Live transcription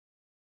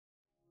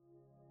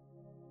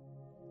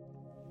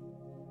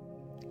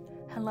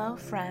Hello,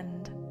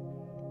 friend.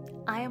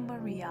 I am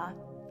Maria,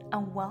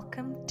 and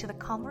welcome to the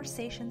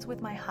Conversations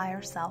with My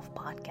Higher Self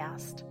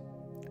podcast.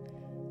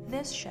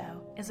 This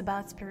show is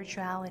about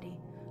spirituality,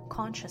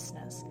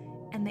 consciousness,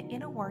 and the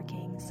inner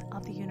workings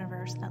of the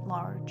universe at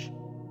large.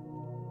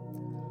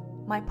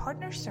 My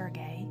partner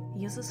Sergey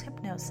uses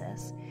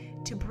hypnosis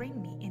to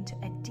bring me into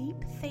a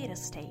deep theta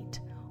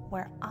state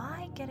where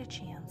I get a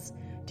chance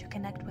to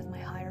connect with my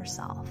higher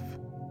self.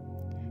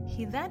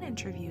 He then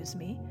interviews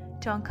me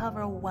to uncover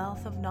a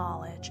wealth of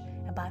knowledge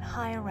about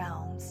higher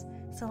realms,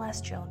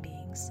 celestial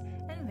beings,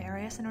 and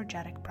various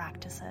energetic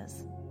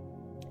practices.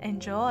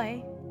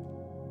 Enjoy!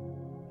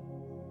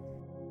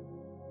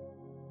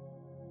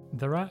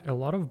 There are a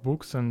lot of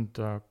books and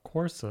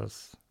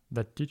courses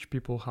that teach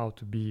people how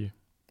to be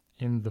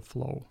in the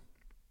flow.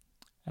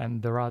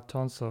 And there are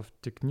tons of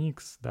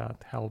techniques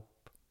that help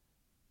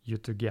you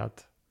to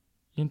get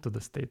into the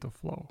state of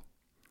flow.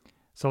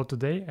 So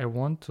today I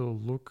want to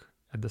look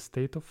at the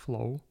state of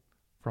flow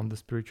from the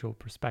spiritual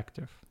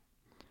perspective.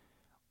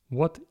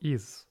 What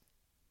is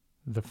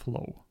the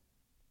flow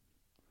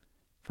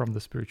from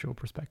the spiritual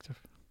perspective?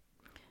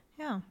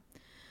 Yeah.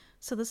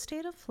 So the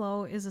state of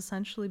flow is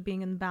essentially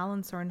being in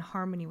balance or in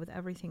harmony with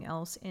everything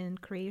else in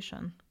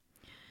creation.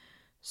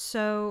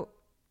 So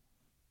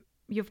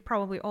you've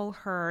probably all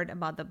heard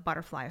about the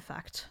butterfly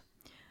effect.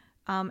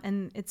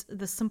 And it's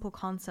the simple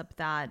concept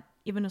that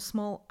even a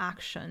small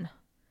action,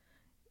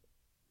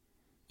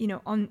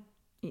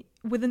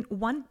 within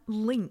one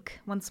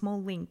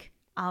small link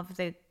of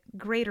the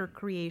greater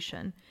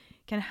creation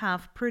can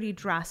have pretty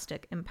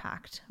drastic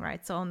impact,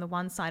 right? So on the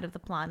one side of the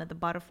planet, the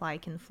butterfly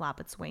can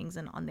flap its wings,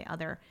 and on the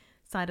other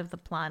side of the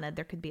planet,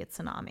 there could be a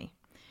tsunami.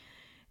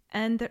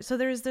 And so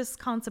there's this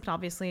concept,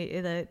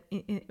 obviously, that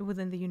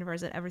within the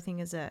universe that everything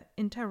is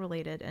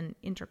interrelated and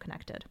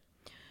interconnected.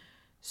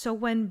 So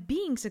when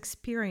beings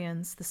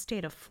experience the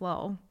state of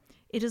flow,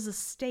 it is a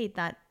state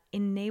that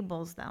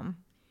enables them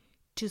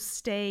to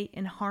stay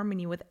in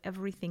harmony with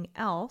everything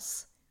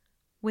else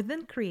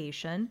within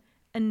creation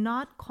and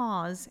not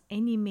cause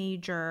any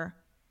major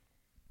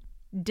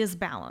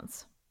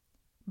disbalance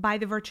by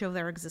the virtue of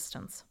their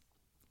existence,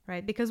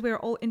 right? Because we're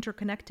all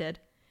interconnected.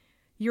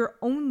 You're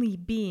only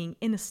being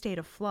in a state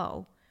of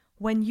flow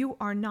when you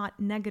are not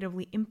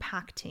negatively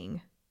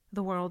impacting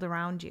the world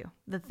around you,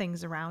 the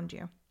things around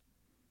you.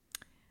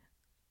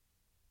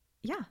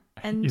 Yeah.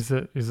 And is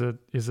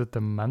it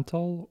a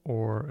mental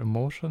or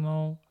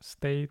emotional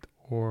state,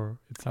 or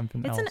it's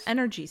something else? It's an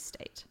energy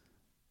state.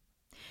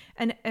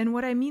 And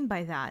what I mean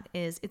by that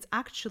is it's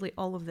actually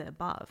all of the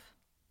above,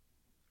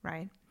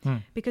 right?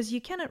 Because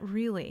you cannot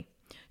really.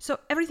 So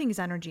everything is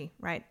energy,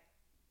 right?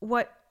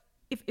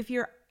 If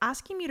you're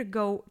asking me to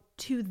go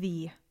to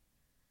the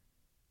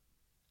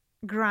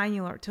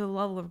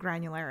level of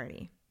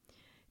granularity,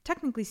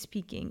 technically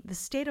speaking, the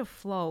state of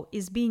flow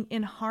is being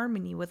in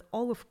harmony with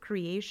all of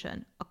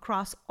creation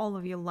across all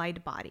of your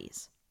light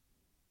bodies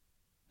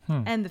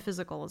and the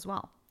physical as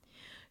well.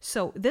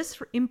 So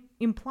this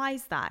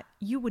implies that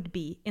you would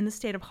be in the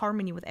state of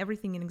harmony with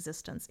everything in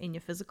existence in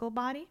your physical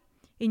body,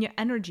 in your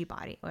energy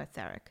body or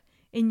etheric,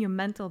 in your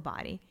mental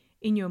body,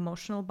 in your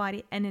emotional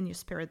body, and in your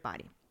spirit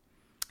body.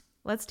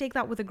 Let's take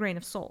that with a grain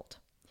of salt,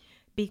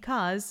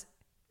 because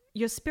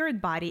your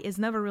spirit body is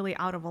never really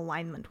out of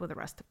alignment with the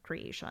rest of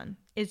creation.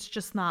 It's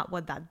just not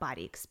what that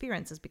body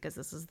experiences, because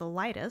this is the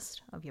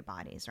lightest of your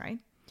bodies, right?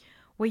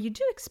 Where you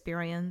do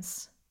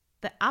experience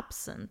the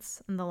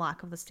absence and the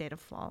lack of the state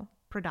of flow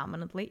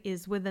predominantly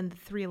is within the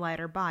three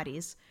lighter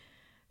bodies.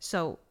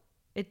 So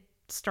it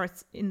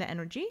starts in the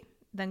energy,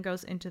 then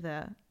goes into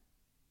the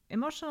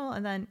emotional,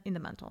 and then in the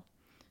mental.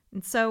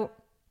 And so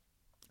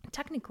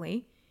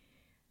technically,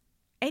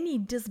 any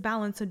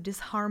disbalance or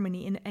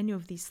disharmony in any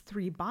of these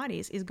three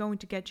bodies is going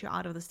to get you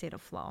out of the state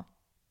of flow.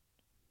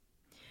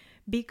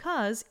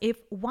 Because if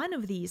one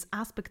of these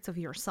aspects of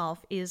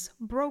yourself is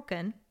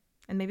broken,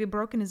 and maybe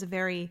broken is a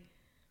very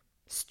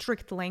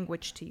strict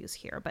language to use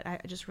here, but I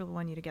just really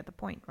want you to get the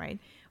point, right?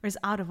 Or is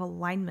out of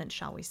alignment,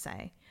 shall we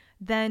say,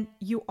 then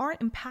you are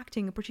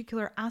impacting a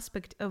particular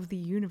aspect of the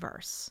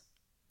universe,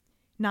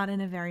 not in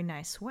a very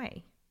nice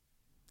way.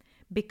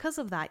 Because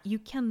of that, you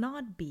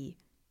cannot be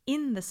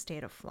in the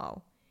state of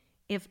flow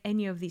if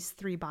any of these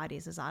three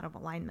bodies is out of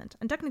alignment,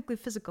 and technically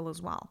physical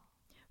as well.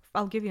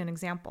 I'll give you an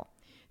example.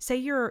 Say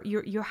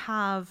you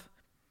have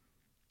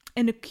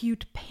an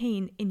acute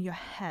pain in your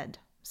head.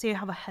 Say you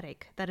have a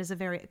headache that is a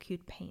very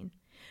acute pain.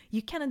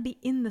 You cannot be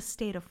in the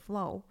state of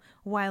flow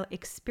while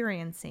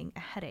experiencing a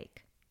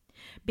headache,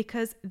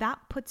 because that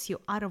puts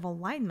you out of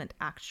alignment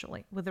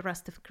actually with the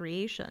rest of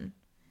creation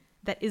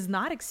that is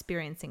not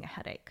experiencing a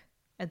headache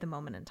at the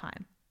moment in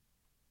time.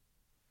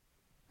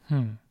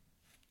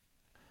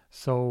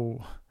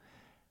 So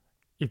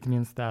it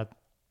means that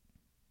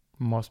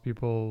most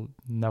people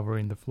never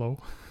in the flow?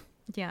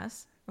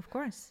 Yes, of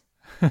course.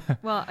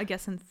 Well, I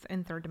guess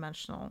in third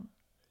dimensional,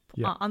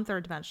 on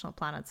third dimensional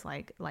planets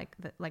like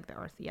the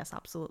Earth, yes,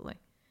 absolutely.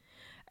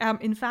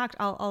 In fact,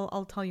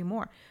 I'll tell you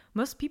more.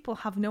 Most people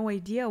have no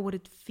idea what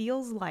it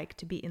feels like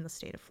to be in the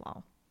state of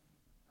flow.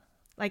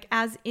 Like,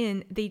 as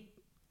in, they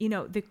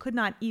they could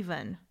not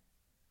even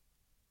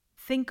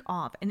think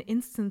of an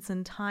instance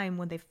in time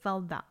when they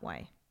felt that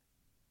way.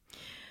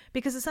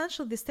 Because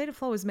essentially the state of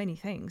flow is many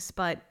things,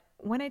 but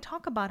when I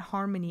talk about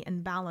harmony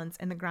and balance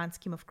in the grand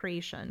scheme of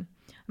creation,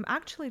 I'm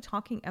actually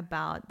talking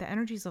about the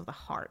energies of the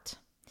heart.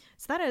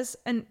 So that is,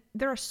 and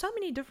there are so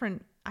many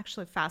different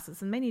actually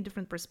facets and many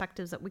different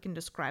perspectives that we can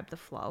describe the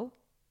flow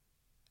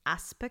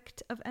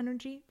aspect of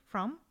energy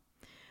from.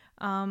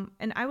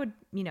 And I would,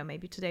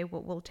 maybe today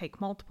we'll take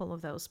multiple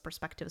of those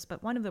perspectives,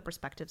 but one of the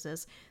perspectives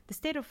is the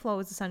state of flow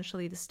is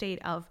essentially the state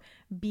of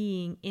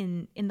being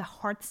in the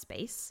heart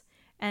space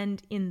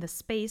and in the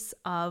space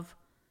of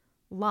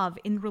love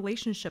in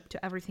relationship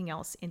to everything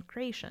else in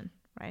creation,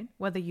 right?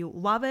 Whether you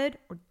love it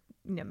or,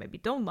 maybe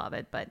don't love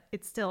it, but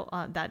it's still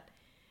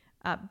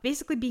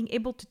basically being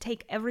able to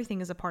take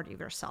everything as a part of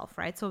yourself,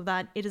 right? So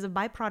that it is a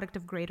byproduct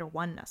of greater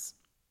oneness.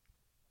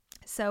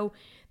 So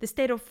the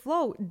state of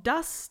flow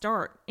does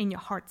start in your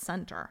heart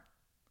center,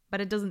 but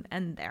it doesn't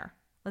end there.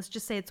 Let's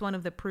just say it's one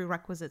of the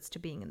prerequisites to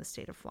being in the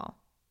state of flow,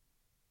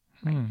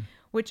 right?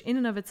 Which in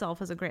and of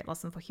itself is a great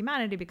lesson for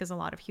humanity because a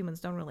lot of humans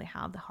don't really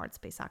have the heart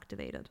space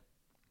activated.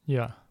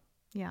 Yeah.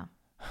 Yeah.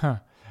 Huh.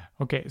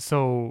 Okay,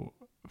 so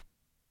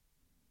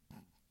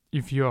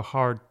if your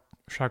heart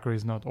chakra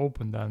is not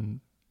open,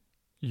 then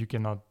you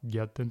cannot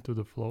get into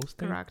the flow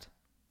state?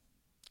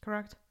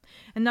 Correct.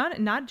 And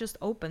not just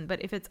open,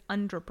 but if it's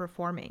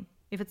underperforming,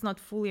 if it's not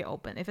fully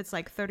open, if it's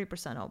like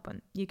 30%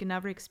 open, you can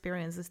never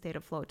experience the state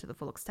of flow to the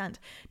full extent.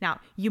 Now,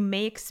 you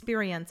may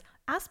experience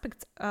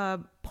aspects,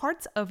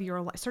 parts of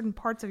your life, certain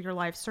parts of your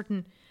life,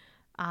 certain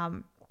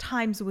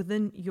times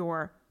within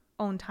your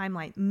own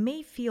timeline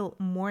may feel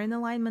more in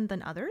alignment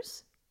than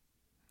others,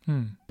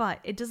 but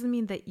it doesn't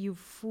mean that you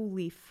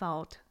fully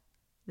felt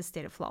the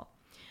state of flow.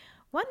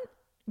 One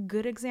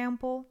good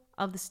example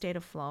of the state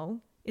of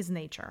flow is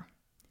nature.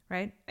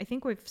 Right? I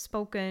think we've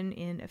spoken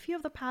in a few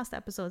of the past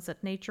episodes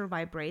that nature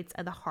vibrates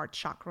at the heart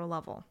chakra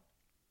level.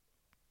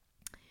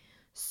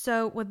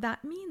 So what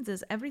that means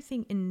is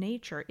everything in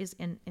nature is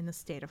in a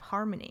state of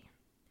harmony.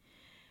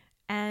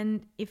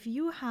 And if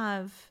you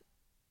have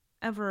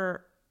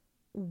ever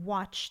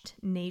watched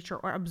nature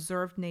or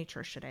observed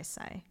nature, should I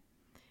say,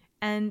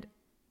 and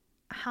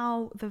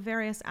how the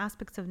various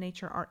aspects of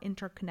nature are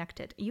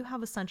interconnected, you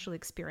have essentially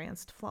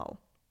experienced flow.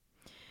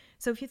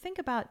 So if you think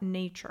about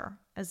nature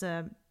as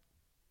a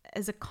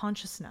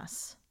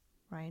consciousness,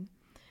 right?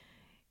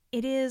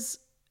 It is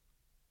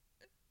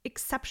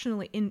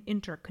exceptionally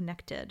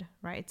interconnected,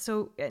 right?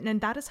 So, and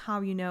that is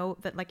how you know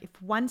that like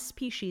if one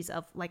species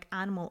of like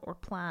animal or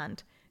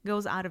plant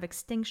goes out of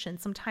extinction,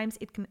 sometimes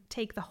it can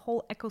take the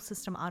whole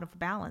ecosystem out of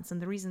balance.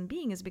 And the reason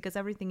being is because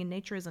everything in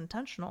nature is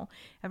intentional.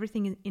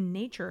 Everything in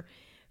nature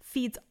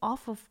feeds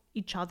off of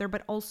each other,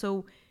 but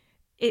also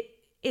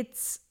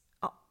it's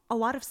a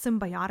lot of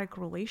symbiotic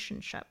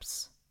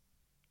relationships,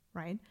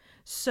 right?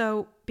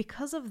 So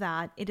because of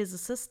that, it is a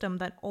system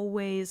that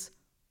always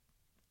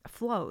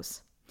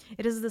flows.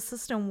 It is the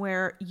system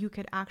where you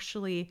could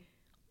actually,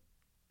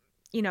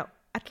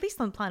 at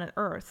least on planet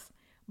Earth,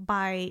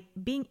 by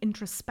being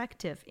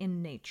introspective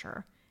in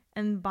nature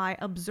and by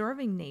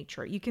observing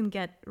nature, you can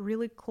get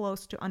really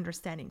close to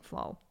understanding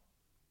flow.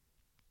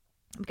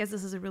 Because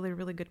this is a really,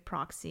 really good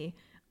proxy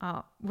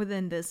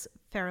within this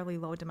fairly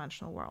low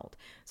dimensional world.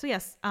 So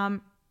yes,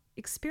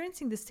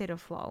 experiencing the state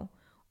of flow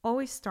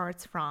always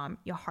starts from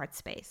your heart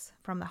space,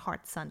 from the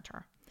heart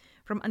center,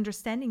 from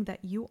understanding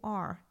that you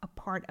are a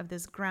part of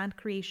this grand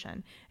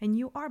creation and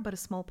you are but a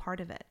small part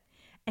of it.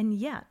 And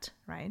yet,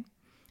 right?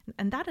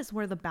 And that is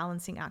where the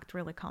balancing act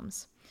really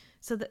comes.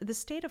 So the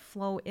state of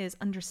flow is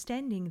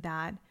understanding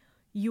that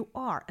you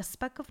are a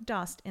speck of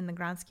dust in the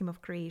grand scheme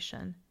of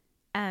creation,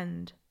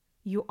 and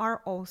you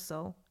are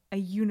also a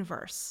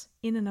universe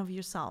in and of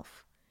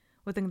yourself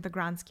within the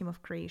grand scheme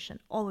of creation,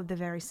 all at the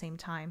very same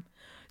time.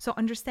 So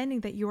understanding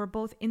that you are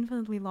both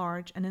infinitely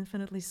large and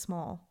infinitely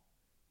small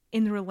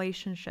in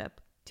relationship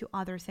to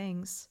other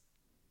things.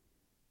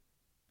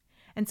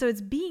 And so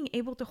it's being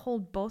able to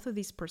hold both of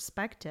these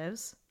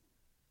perspectives,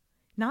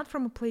 not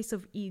from a place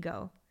of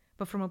ego,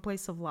 but from a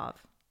place of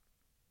love.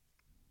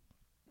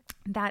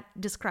 That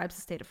describes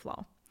the state of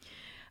flow.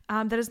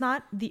 That is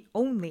not the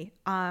only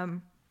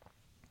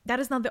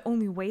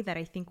way that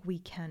I think we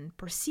can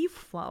perceive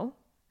flow,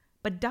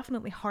 but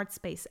definitely heart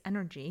space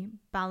energy,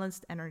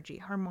 balanced energy,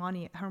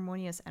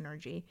 harmonious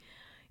energy.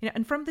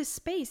 And from this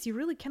space, you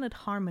really cannot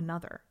harm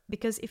another,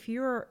 because if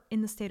you're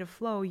in the state of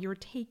flow, you're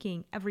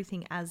taking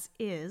everything as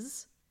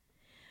is,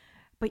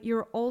 but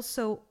you're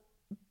also,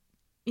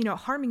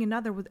 harming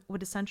another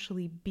would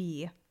essentially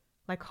be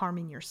like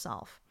harming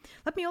yourself.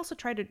 Let me also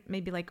try to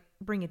maybe like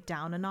bring it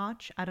down a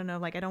notch. I don't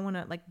know, I don't want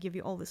to give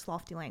you all this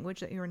lofty language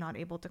that you're not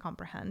able to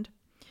comprehend.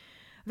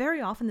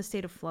 Very often the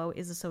state of flow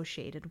is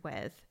associated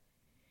with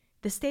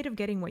the state of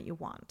getting what you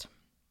want.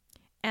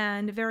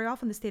 And very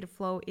often the state of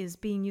flow is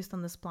being used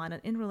on this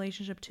planet in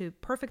relationship to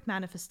perfect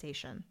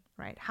manifestation,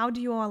 right? How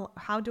do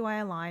I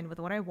align with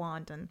what I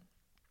want? And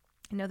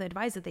the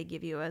advice that they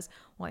give you is,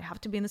 well, I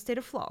have to be in the state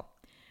of flow.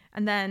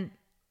 And then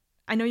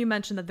I know you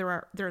mentioned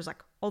that there's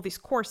all these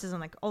courses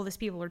and like all these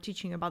people are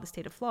teaching about the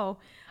state of flow,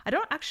 I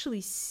don't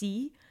actually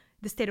see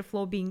the state of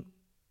flow being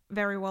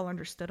very well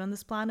understood on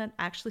this planet.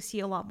 I actually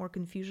see a lot more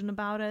confusion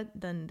about it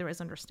than there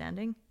is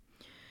understanding.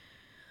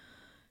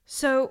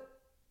 So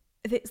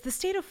the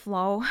state of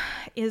flow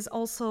is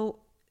also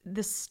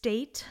the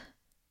state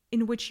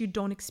in which you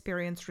don't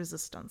experience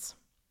resistance.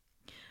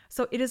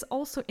 So it is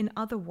also, in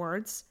other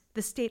words,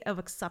 the state of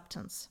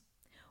acceptance,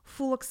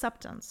 full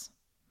acceptance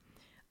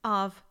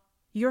of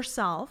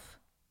yourself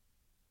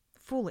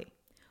fully,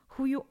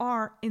 who you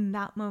are in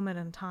that moment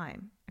in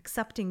time,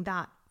 accepting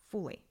that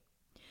fully,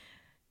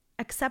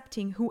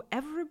 accepting who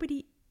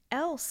everybody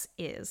else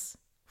is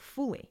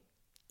fully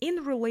in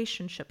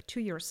relationship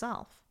to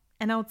yourself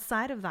and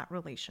outside of that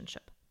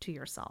relationship to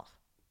yourself.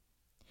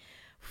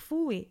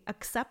 Fully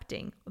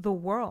accepting the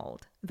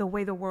world the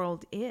way the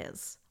world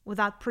is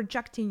without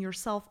projecting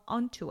yourself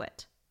onto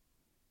it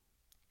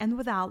and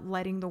without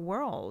letting the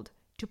world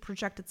to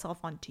project itself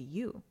onto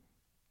you,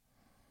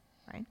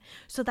 right?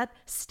 So that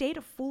state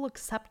of full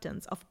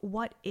acceptance of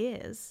what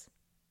is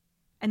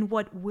and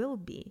what will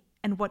be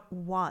and what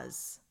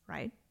was,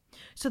 right?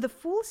 So the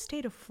full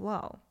state of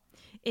flow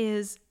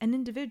is an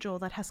individual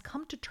that has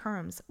come to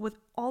terms with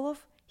all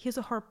of his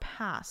or her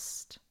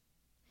past,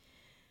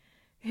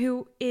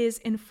 who is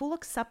in full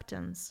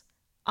acceptance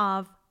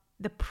of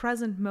the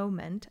present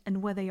moment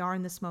and where they are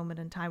in this moment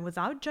in time,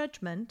 without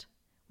judgment,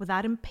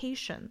 without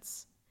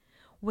impatience,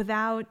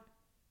 without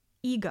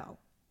ego,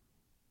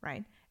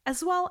 right?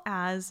 As well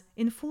as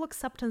in full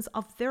acceptance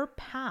of their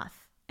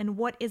path and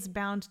what is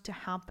bound to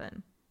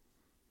happen.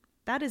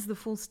 That is the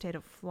full state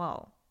of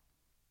flow.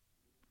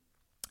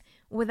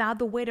 Without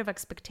the weight of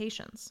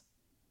expectations.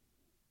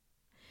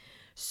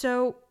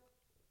 So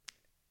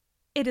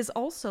it is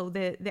also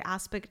the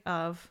aspect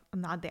of,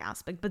 not the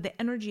aspect, but the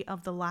energy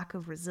of the lack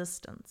of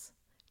resistance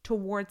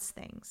towards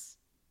things,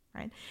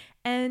 right?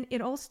 And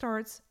it all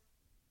starts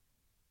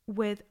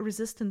with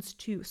resistance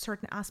to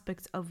certain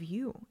aspects of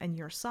you and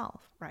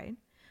yourself, right?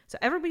 So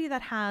everybody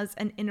that has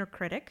an inner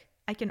critic,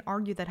 I can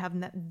argue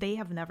that they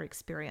have never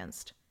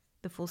experienced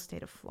the full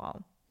state of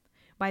flow.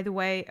 By the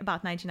way,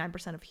 about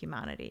 99% of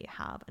humanity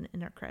have an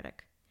inner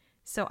critic.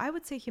 So I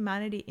would say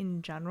humanity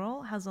in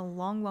general has a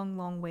long, long,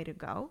 long way to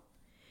go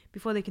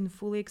before they can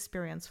fully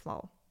experience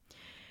flow.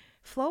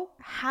 Flow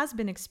has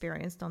been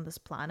experienced on this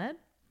planet.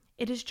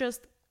 It is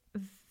just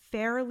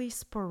fairly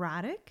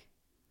sporadic,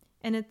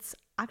 and it's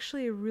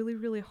actually a really,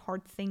 really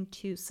hard thing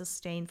to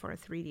sustain for a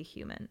 3D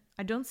human.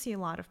 I don't see a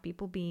lot of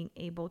people being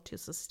able to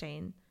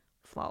sustain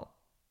flow,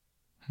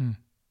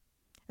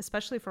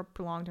 especially for a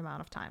prolonged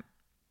amount of time.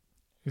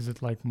 Is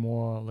it like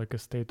more like a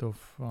state of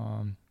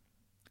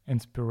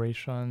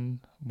inspiration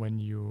when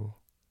you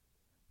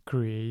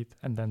create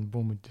and then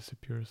boom, it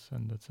disappears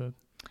and that's it?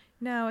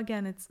 No,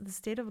 again, it's the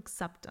state of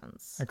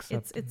acceptance.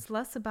 It's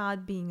less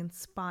about being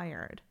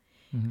inspired.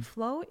 Mm-hmm.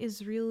 Flow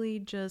is really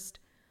just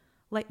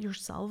let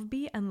yourself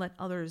be and let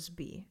others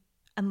be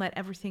and let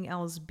everything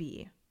else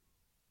be.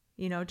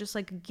 You know, just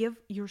like give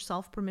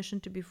yourself permission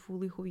to be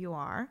fully who you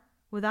are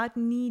without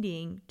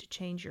needing to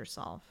change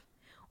yourself,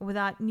 or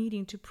without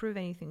needing to prove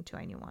anything to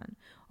anyone,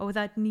 or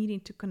without needing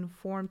to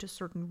conform to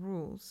certain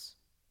rules,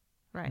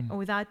 right? Or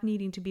without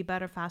needing to be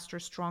better, faster,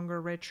 stronger,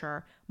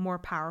 richer, more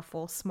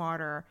powerful,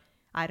 smarter,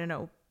 I don't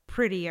know,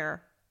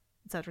 prettier,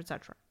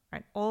 etc.,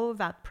 right? All of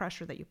that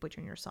pressure that you put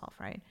on yourself,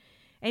 right?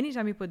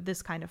 Anytime you put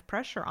this kind of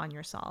pressure on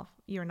yourself,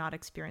 you're not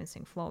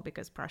experiencing flow,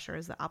 because pressure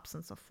is the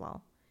absence of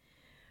flow.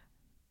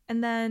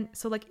 And then,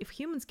 so like if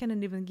humans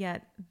cannot even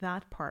get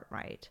that part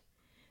right,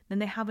 then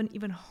they have an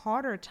even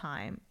harder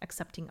time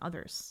accepting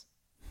others,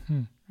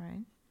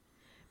 right?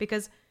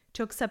 Because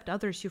to accept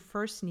others, you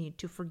first need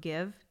to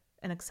forgive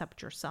and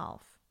accept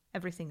yourself,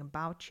 everything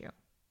about you,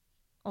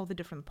 all the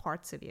different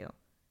parts of you,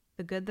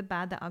 the good, the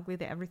bad, the ugly,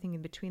 the everything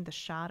in between, the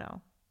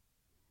shadow,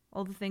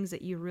 all the things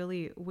that you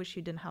really wish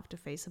you didn't have to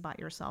face about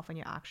yourself and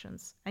your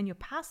actions and your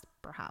past,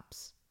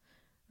 perhaps,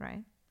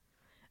 right?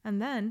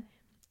 And then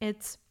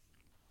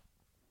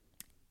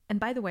and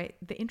by the way,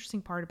 the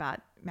interesting part about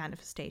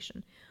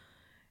manifestation,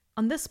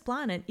 on this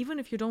planet, even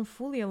if you don't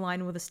fully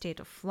align with a state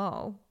of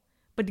flow,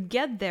 but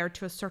get there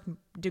to a certain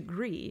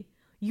degree,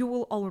 you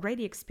will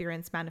already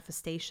experience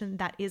manifestation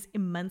that is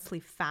immensely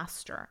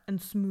faster and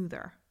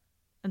smoother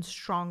and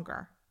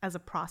stronger as a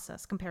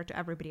process compared to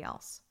everybody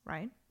else,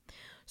 right?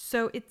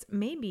 So it's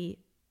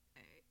maybe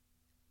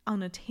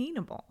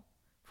unattainable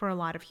for a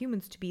lot of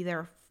humans to be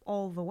there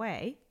all the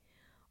way,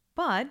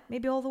 but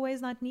maybe all the way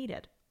is not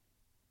needed.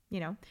 You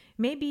know,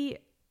 maybe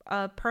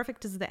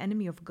perfect is the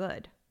enemy of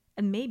good.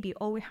 And maybe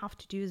all we have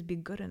to do is be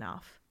good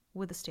enough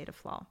with a state of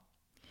flow.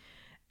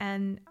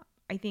 And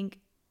I think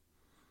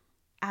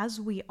as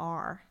we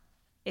are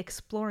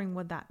exploring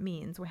what that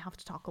means, we have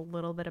to talk a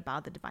little bit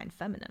about the divine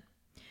feminine,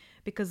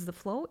 because the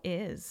flow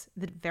is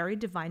the very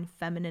divine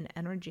feminine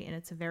energy, and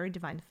it's a very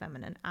divine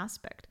feminine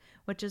aspect,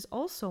 which is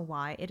also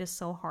why it is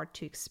so hard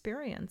to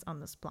experience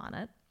on this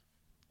planet,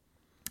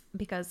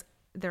 because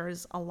there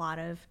is a lot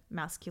of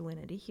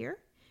masculinity here.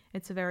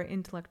 It's a very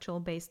intellectual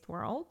based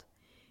world.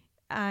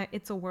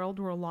 it's a world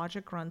where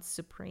logic runs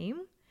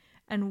supreme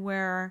and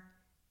where,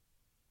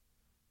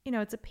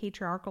 it's a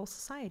patriarchal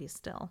society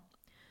still.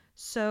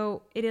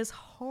 So it is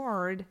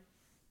hard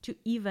to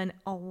even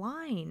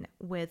align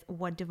with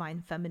what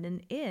divine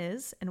feminine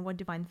is and what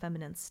divine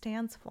feminine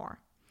stands for.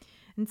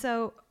 And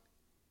so,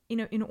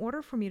 in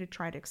order for me to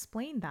try to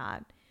explain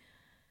that,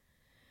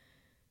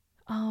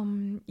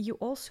 you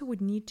also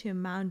would need to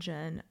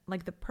imagine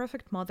like the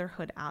perfect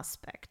motherhood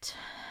aspect.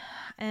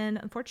 And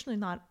unfortunately,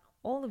 not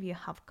all of you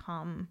have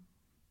come,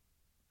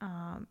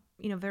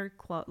 very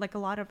close. Like a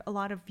lot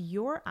of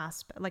your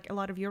aspect, like a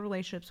lot of your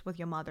relationships with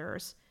your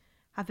mothers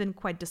have been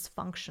quite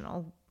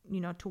dysfunctional,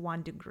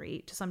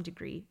 to some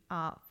degree,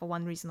 for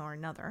one reason or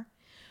another.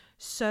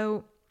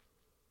 So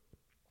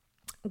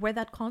where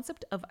that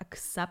concept of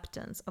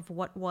acceptance of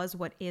what was,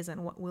 what is,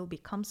 and what will be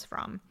comes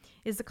from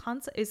is the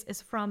concept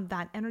is from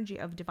that energy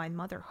of divine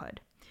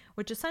motherhood,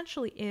 which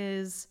essentially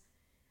is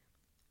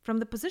from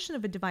the position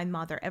of a divine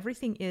mother.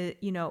 Everything is,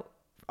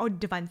 or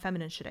divine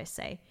feminine, should I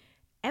say.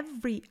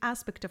 Every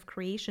aspect of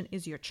creation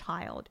is your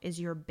child, is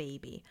your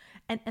baby.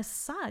 And as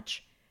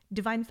such,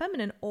 divine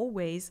feminine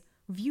always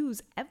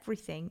views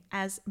everything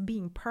as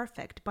being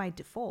perfect by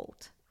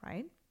default,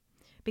 right?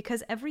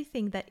 Because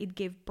everything that it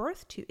gave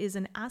birth to is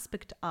an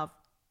aspect of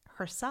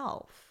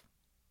herself,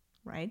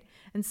 right?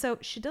 And so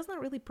she doesn't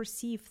really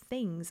perceive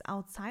things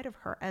outside of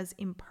her as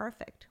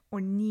imperfect or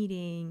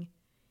needing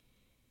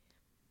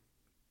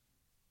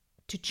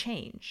to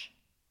change.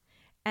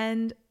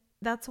 And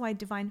that's why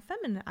divine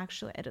feminine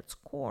actually at its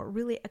core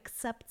really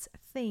accepts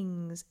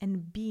things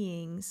and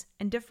beings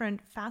and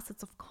different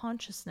facets of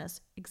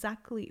consciousness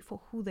exactly for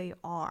who they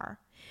are.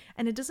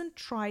 And it doesn't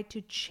try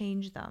to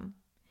change them.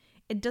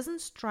 It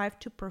doesn't strive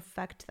to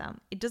perfect them.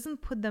 It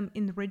doesn't put them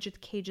in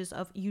rigid cages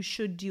of you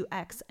should do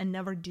X and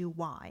never do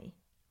Y,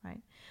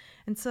 right?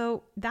 And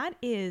so that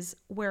is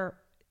where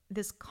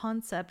this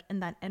concept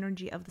and that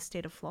energy of the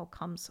state of flow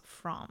comes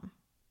from,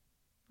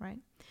 right?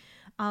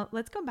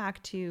 Let's go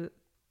back to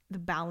the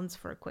balance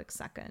for a quick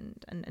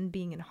second and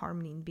being in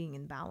harmony and being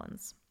in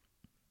balance.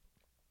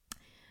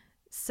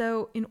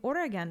 So in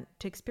order, again,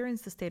 to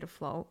experience the state of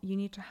flow, you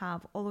need to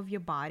have all of your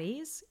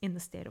bodies in the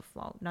state of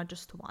flow, not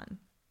just one.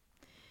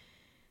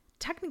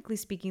 Technically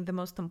speaking, the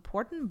most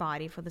important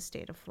body for the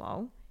state of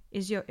flow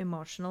is your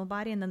emotional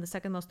body, and then the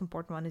second most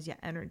important one is your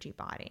energy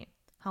body.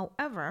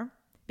 However,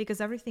 because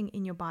everything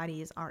in your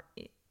body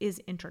is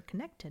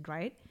interconnected,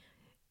 right?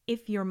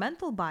 If your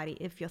mental body,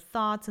 if your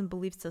thoughts and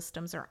belief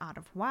systems are out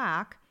of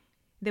whack,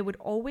 they would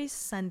always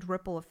send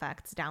ripple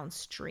effects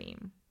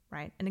downstream,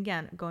 right? And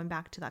again, going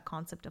back to that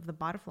concept of the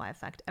butterfly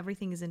effect,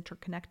 everything is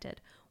interconnected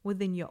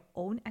within your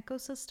own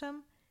ecosystem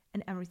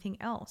and everything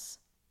else.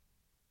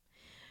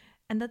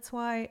 And that's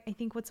why I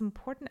think what's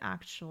important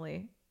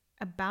actually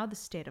about the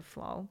state of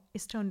flow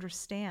is to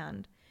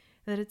understand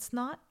that it's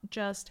not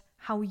just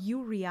how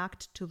you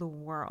react to the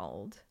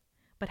world,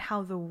 but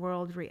how the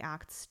world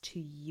reacts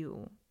to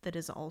you that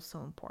is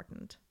also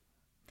important.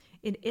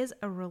 It is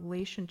a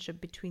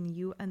relationship between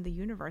you and the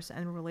universe,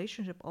 and a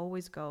relationship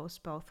always goes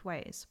both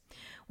ways.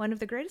 One of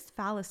the greatest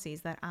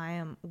fallacies that I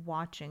am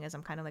watching as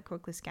I'm kind of like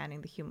quickly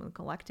scanning the human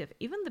collective,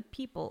 even the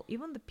people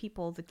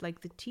that like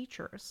the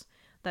teachers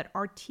that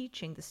are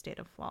teaching the state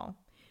of flow,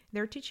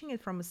 they're teaching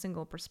it from a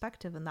single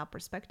perspective, and that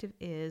perspective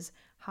is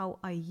how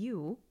are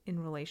you in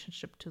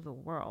relationship to the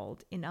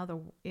world? In other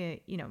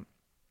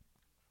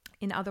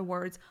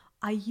words,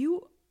 are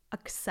you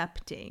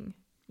accepting,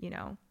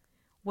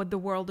 what the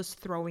world is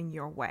throwing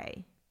your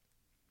way?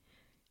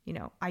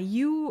 Are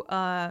you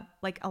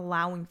like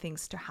allowing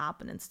things to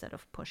happen instead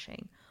of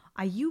pushing?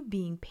 Are you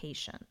being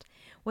patient?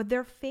 What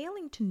they're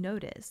failing to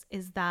notice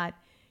is that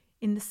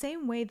in the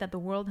same way that the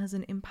world has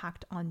an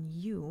impact on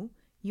you,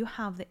 you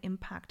have the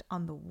impact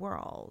on the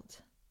world.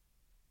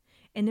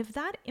 And if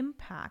that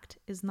impact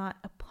is not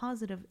a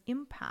positive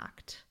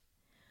impact,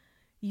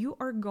 you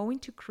are going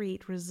to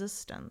create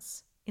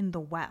resistance in the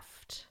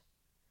weft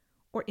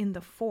or in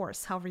the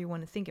force, however you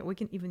want to think it. We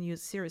can even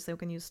use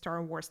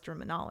Star Wars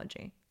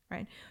terminology,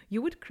 right?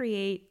 You would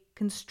create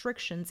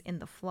constrictions in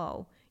the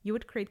flow. You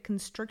would create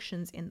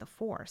constrictions in the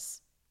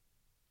force.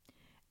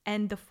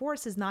 And the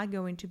force is not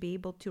going to be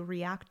able to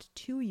react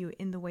to you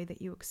in the way that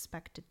you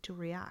expect it to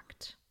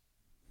react.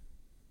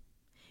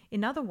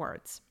 In other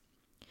words,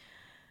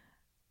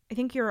 I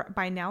think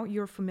by now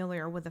you're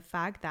familiar with the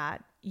fact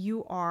that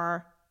you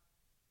are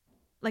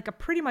like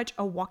pretty much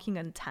a walking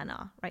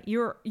antenna, right?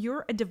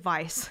 You're a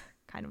device,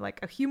 kind of like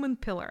a human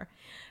pillar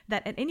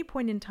that at any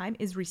point in time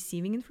is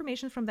receiving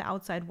information from the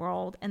outside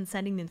world and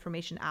sending the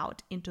information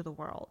out into the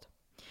world.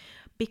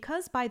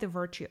 Because by the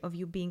virtue of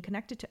you being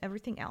connected to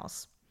everything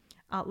else,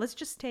 let's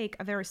just take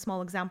a very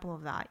small example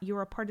of that.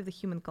 You're a part of the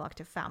human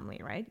collective family,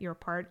 right? You're a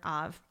part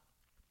of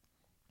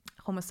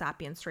Homo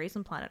sapiens race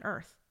on planet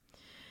Earth.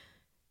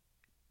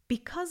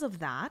 Because of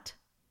that,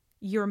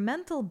 your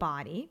mental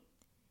body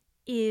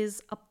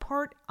is a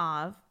part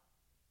of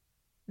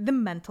the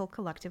mental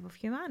collective of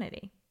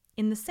humanity,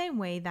 in the same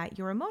way that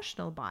your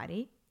emotional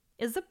body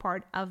is a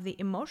part of the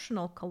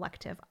emotional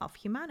collective of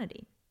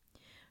humanity.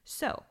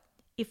 So,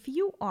 if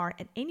you are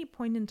at any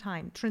point in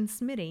time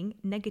transmitting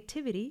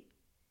negativity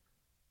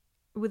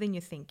within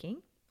your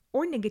thinking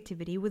or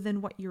negativity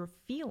within what you're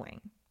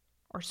feeling,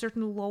 or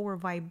certain lower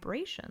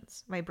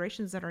vibrations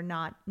that are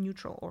not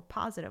neutral or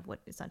positive would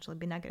essentially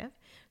be negative.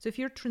 So if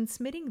you're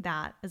transmitting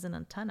that as an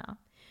antenna,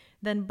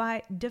 then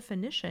by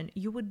definition,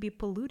 you would be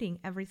polluting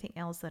everything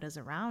else that is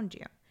around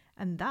you.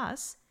 And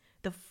thus,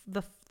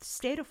 the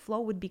state of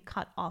flow would be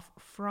cut off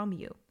from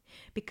you,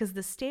 because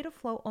the state of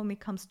flow only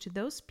comes to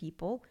those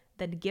people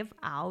that give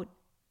out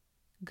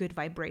good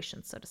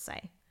vibrations, so to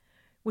say,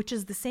 which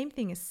is the same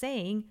thing as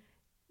saying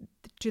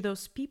to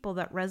those people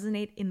that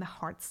resonate in the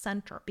heart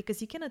center,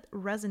 because you cannot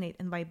resonate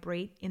and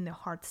vibrate in the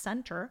heart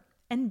center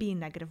and be in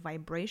negative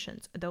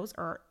vibrations. Those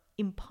are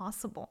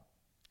impossible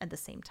at the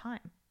same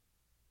time.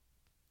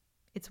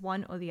 It's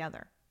one or the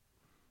other.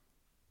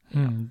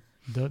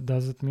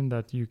 Does it mean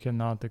that you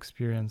cannot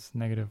experience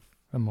negative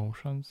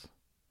emotions?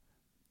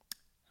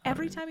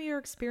 Every time you're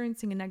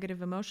experiencing a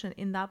negative emotion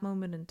in that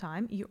moment in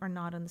time, you are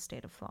not in the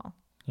state of flow.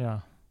 Yeah.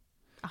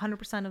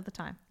 100% of the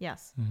time.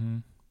 Yes. Mm-hmm.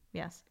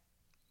 Yes.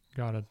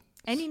 Got it.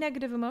 Any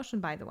negative emotion,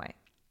 by the way,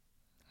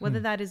 whether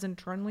that is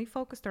internally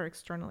focused or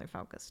externally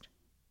focused.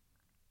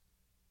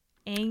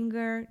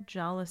 Anger,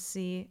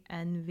 jealousy,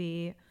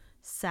 envy,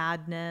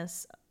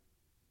 sadness,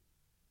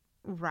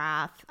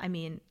 wrath, I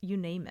mean, you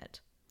name it.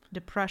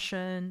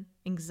 Depression,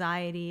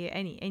 anxiety,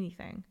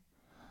 anything.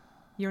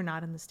 You're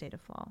not in the state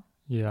of flow.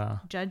 Yeah.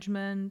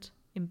 Judgment,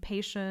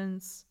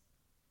 impatience.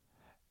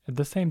 At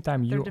the same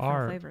time, you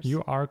flavors.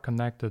 are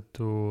connected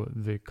to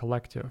the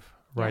collective,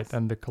 right? Yes.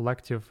 And the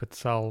collective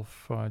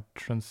itself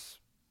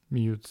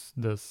transmutes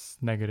this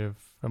negative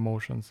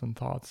emotions and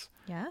thoughts.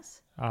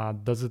 Yes.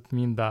 Does it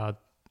mean that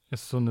as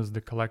soon as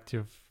the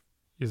collective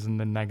is in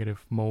the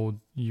negative mode,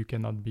 you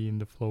cannot be in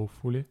the flow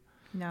fully?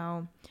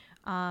 No.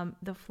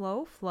 The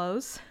flow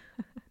flows,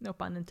 no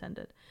pun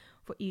intended,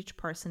 for each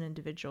person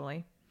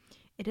individually.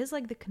 It is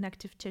like the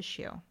connective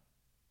tissue.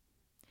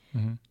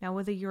 Mm-hmm. Now,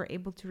 whether you're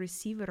able to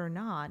receive it or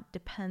not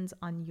depends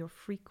on your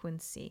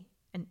frequency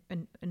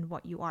and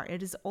what you are.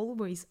 It is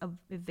always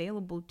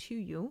available to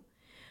you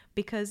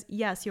because,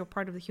 yes, you're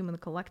part of the human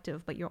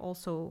collective, but you're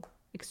also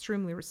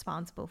extremely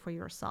responsible for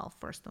yourself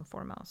first and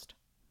foremost.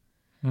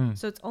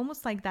 So it's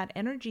almost like that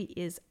energy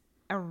is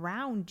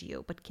around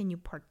you, but can you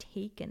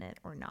partake in it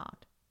or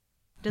not?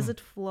 Does it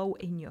flow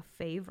in your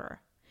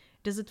favor?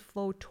 Does it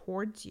flow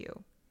towards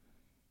you?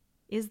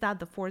 Is that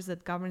the force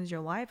that governs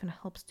your life and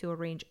helps to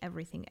arrange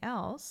everything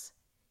else?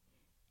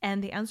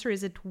 And the answer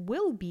is it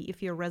will be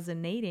if you're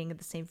resonating at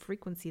the same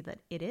frequency that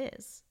it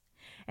is.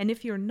 And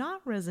if you're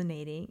not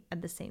resonating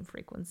at the same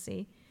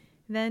frequency,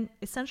 then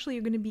essentially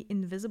you're going to be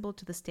invisible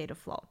to the state of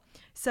flow.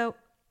 So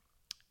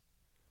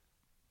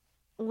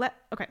let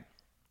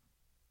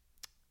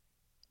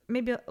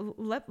me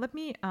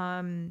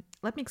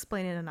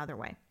explain it another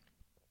way,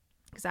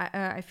 because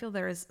I feel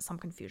there is some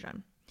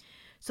confusion.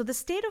 So the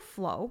state of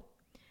flow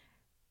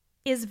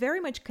is very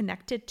much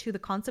connected to the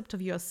concept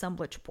of your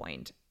assemblage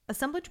point.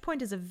 Assemblage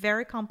point is a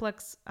very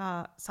complex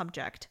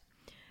subject,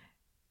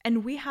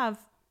 and we have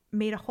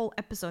made a whole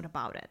episode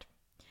about it.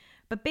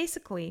 But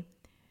basically,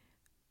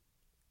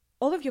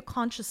 all of your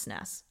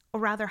consciousness, or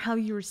rather how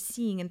you're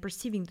seeing and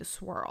perceiving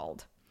this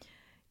world,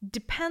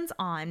 depends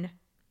on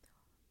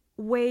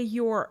where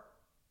your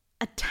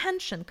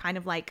attention kind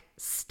of like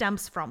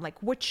stems from,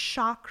 like which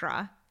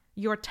chakra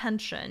your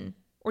attention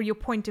or your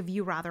point of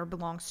view rather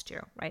belongs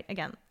to, right?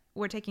 Again,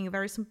 we're taking a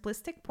very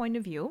simplistic point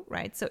of view,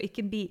 right? So it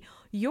can be,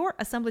 your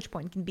assemblage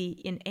point can be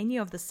in any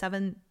of the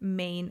 7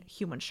 main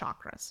human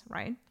chakras,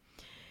 right?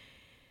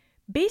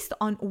 Based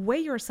on where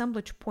your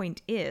assemblage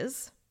point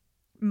is,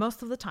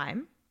 most of the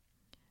time,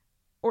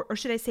 or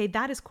should I say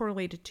that is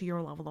correlated to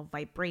your level of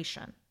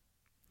vibration.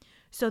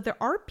 So there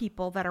are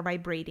people that are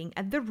vibrating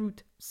at the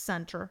root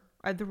center,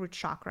 at the root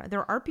chakra.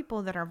 There are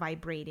people that are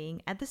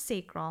vibrating at the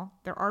sacral.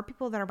 There are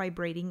people that are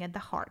vibrating at the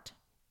heart.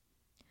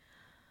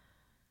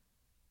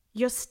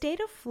 Your state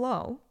of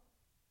flow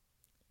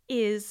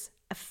is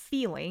a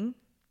feeling,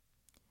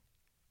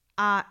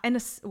 a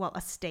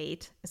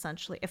state,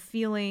 essentially, a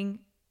feeling,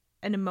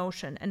 an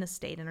emotion, and a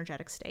state,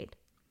 energetic state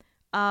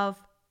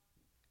of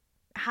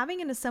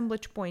having an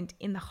assemblage point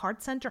in the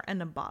heart center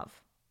and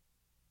above.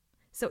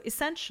 So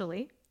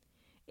essentially,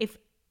 if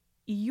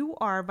you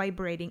are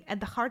vibrating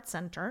at the heart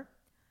center,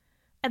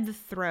 at the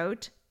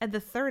throat, at the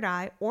third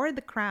eye, or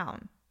the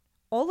crown,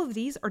 all of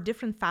these are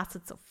different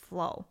facets of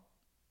flow.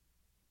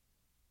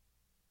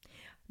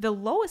 The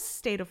lowest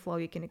state of flow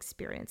you can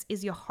experience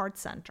is your heart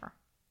center.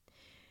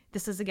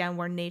 This is, again,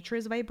 where nature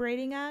is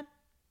vibrating at.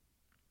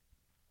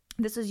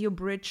 This is your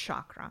bridge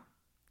chakra.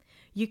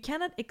 You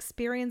cannot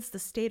experience the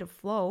state of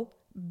flow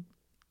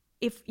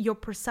if your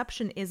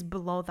perception is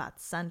below that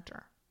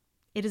center.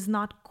 It is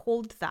not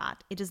called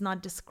that. It is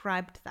not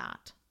described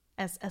that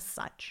as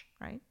such,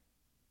 right?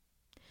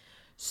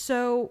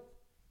 So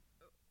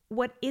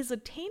what is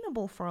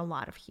attainable for a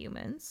lot of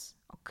humans,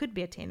 or could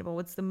be attainable,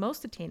 what's the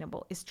most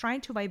attainable, is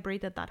trying to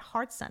vibrate at that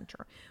heart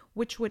center,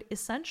 which would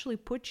essentially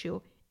put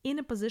you in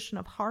a position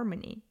of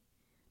harmony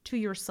to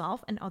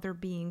yourself and other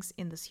beings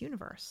in this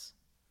universe.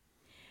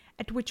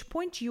 At which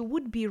point you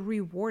would be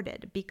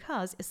rewarded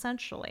because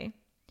essentially,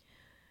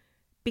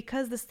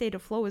 because the state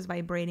of flow is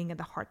vibrating at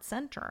the heart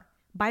center,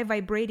 by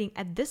vibrating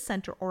at this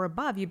center or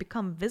above, you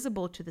become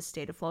visible to the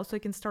state of flow so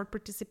you can start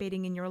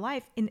participating in your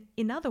life.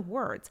 In other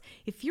words,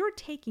 if you're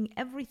taking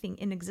everything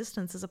in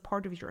existence as a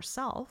part of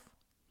yourself,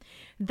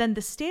 then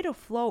the state of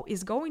flow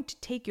is going to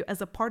take you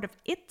as a part of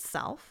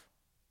itself,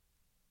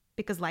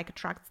 because like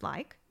attracts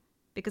like,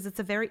 because it's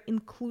a very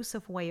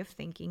inclusive way of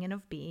thinking and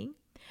of being.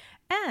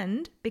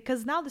 And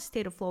because now the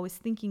state of flow is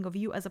thinking of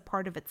you as a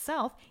part of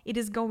itself, it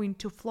is going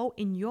to flow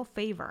in your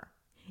favor.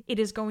 It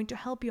is going to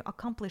help you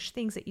accomplish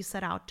things that you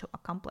set out to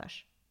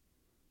accomplish.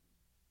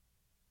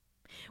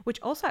 Which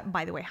also,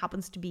 by the way,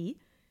 happens to be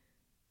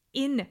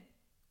in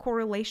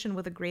correlation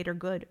with the greater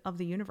good of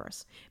the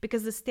universe.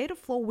 Because the state of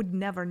flow would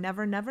never,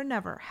 never, never,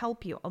 never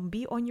help you or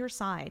be on your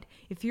side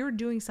if you're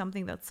doing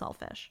something that's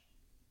selfish.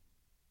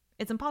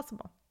 It's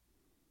impossible.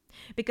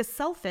 Because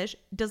selfish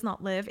does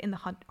not live in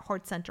the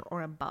heart center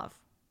or above.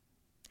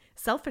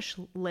 Selfish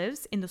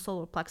lives in the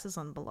solar plexus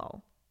and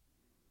below.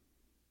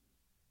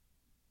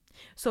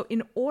 So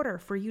in order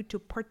for you to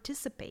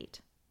participate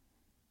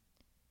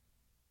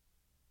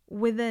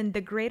within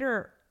the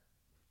greater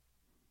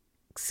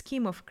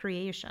scheme of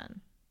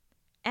creation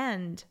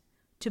and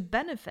to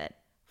benefit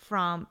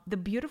from the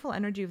beautiful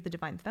energy of the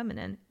divine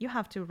feminine, you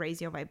have to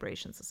raise your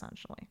vibrations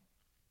essentially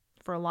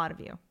for a lot of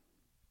you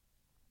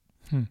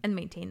and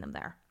maintain them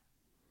there.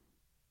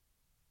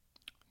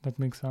 That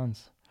makes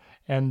sense.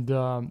 And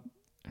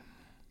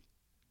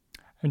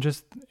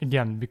just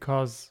again,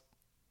 because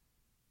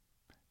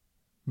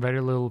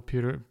very little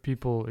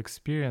people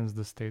experience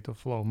the state of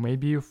flow,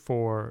 maybe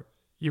for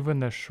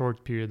even a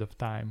short period of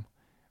time,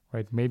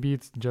 right? Maybe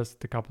it's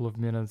just a couple of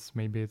minutes,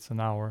 maybe it's an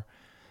hour.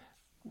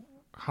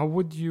 How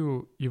would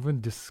you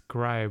even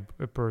describe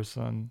a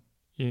person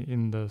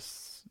in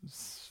this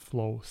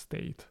flow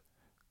state?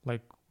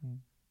 Like,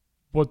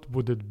 what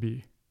would it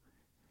be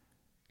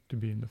to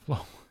be in the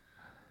flow?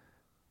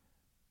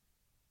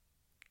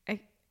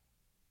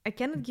 I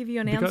cannot give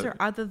you an answer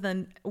other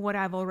than what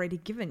I've already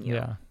given you.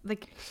 Yeah.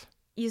 Like,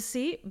 you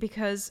see,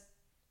 because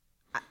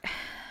I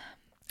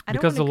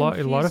because don't a want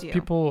to lot of confuse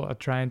you. people are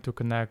trying to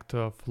connect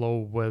flow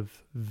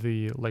with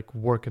the like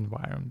work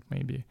environment.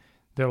 Maybe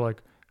they're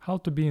like, how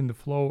to be in the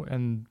flow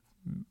and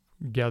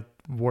get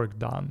work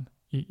done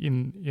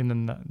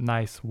in a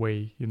nice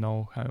way, you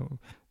know, how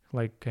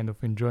like kind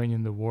of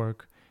enjoying the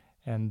work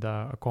and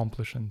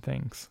accomplishing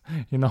things.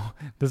 You know,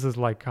 this is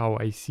like how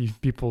I see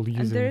people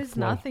using And there is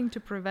flow. nothing to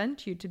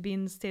prevent you to be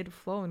in the state of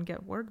flow and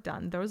get work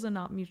done. Those are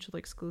not mutually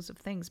exclusive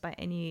things by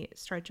any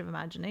stretch of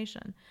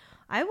imagination.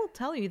 I will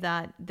tell you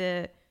that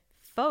the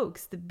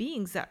folks, the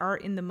beings that are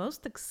in the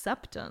most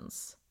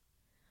acceptance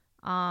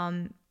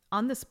on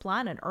this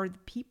planet are the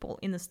people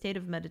in the state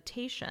of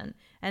meditation,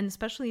 and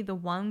especially the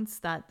ones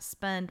that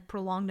spend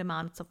prolonged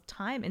amounts of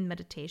time in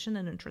meditation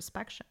and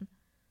introspection.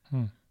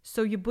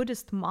 So your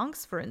Buddhist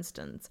monks, for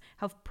instance,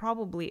 have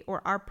probably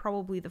or are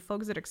probably the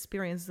folks that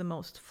experience the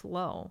most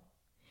flow.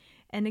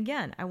 And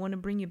again, I want to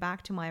bring you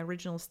back to my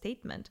original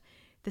statement.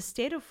 The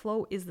state of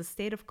flow is the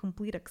state of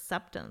complete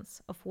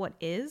acceptance of what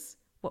is,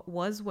 what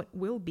was, what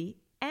will be,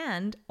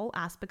 and all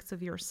aspects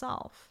of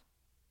yourself.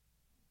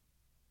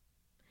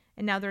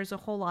 And now there's a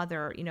whole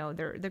other, you know,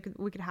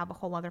 we could have a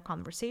whole other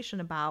conversation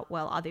about,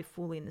 well, are they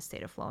fully in the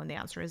state of flow? And the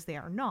answer is they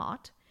are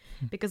not.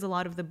 Because a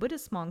lot of the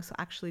Buddhist monks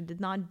actually did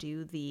not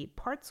do the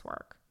parts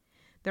work.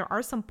 There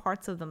are some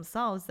parts of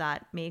themselves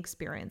that may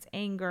experience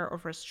anger or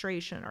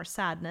frustration or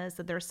sadness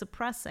that they're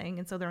suppressing,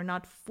 and so they're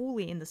not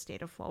fully in the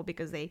state of flow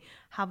because they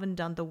haven't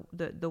done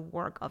the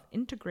work of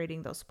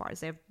integrating those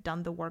parts. They've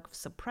done the work of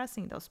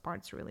suppressing those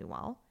parts really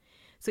well.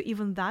 So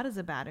even that is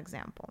a bad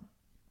example.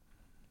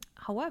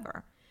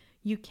 However,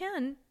 you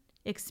can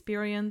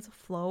experience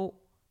flow,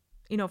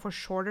 you know, for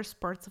shorter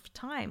spurts of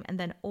time. And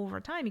then over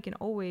time, you can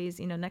always,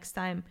 you know, next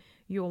time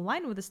you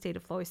align with the state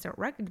of flow, you start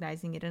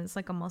recognizing it. And it's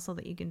like a muscle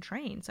that you can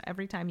train. So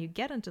every time you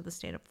get into the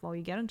state of flow,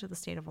 you get into the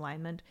state of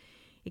alignment,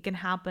 it can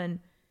happen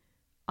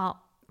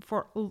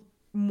for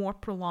more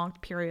prolonged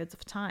periods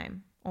of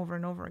time over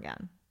and over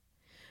again.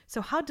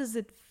 So how does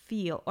it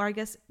feel? Or I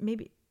guess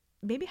maybe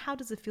how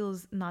does it feel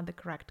is not the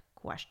correct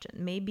question.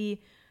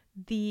 Maybe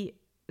the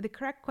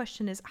correct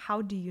question is,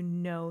 how do you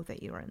know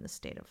that you're in the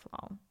state of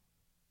flow?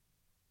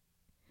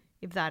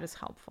 If that is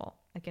helpful,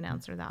 I can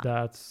answer that.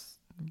 That's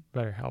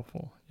very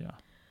helpful, yeah.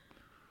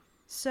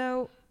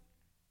 So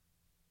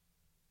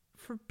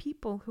for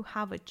people who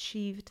have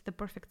achieved the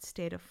perfect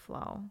state of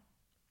flow,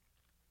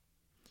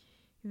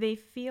 they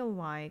feel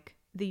like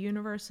the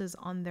universe is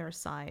on their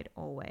side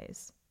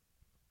always.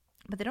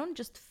 But they don't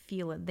just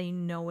feel it, they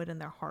know it in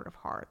their heart of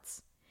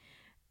hearts.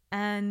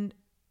 And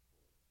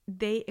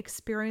they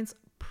experience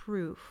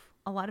proof,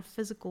 a lot of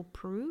physical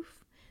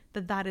proof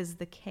that that is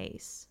the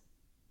case.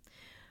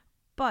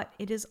 But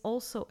it is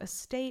also a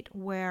state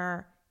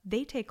where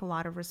they take a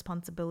lot of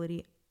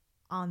responsibility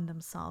on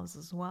themselves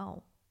as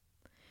well.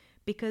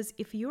 Because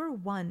if you're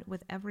one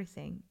with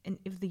everything, and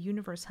if the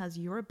universe has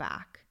your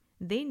back,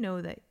 they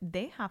know that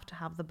they have to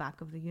have the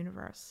back of the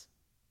universe.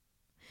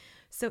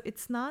 So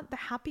it's not the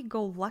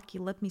happy-go-lucky,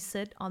 let me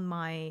sit on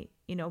my,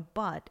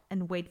 butt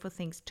and wait for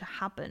things to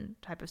happen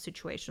type of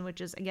situation, which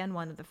is, again,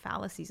 one of the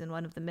fallacies and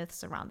one of the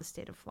myths around the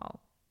state of flow.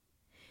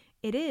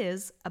 It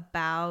is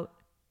about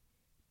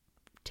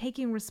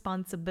taking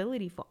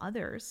responsibility for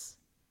others.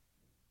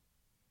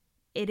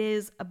 It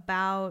is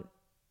about,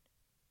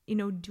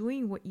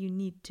 doing what you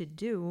need to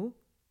do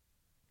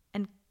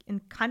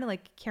and kind of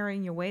like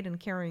carrying your weight and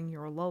carrying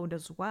your load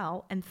as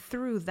well. And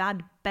through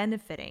that,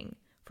 benefiting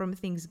from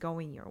things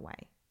going your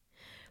way.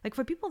 Like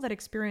for people that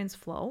experience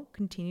flow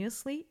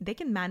continuously, they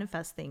can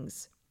manifest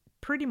things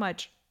pretty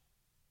much,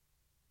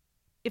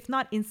 if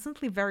not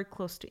instantly, very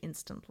close to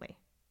instantly.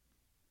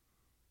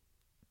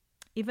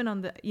 Even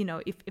on the,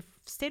 if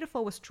state of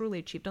flow was truly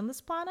achieved on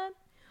this planet,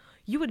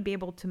 you would be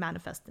able to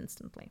manifest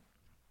instantly.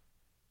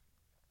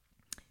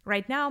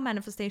 Right now,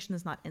 manifestation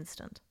is not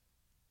instant.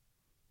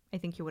 I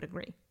think you would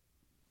agree.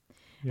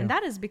 Yeah. And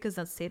that is because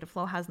that state of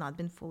flow has not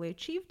been fully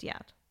achieved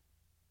yet.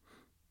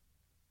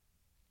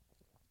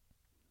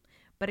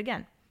 But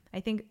again, I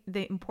think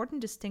the important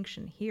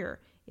distinction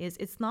here is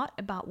it's not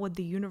about what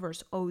the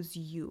universe owes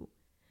you,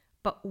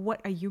 but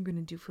what are you going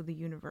to do for the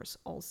universe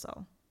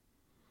also?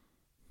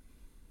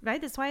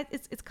 Right? That's why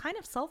it's kind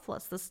of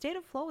selfless. The state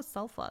of flow is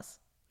selfless.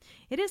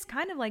 It is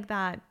kind of like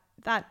that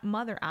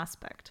mother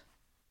aspect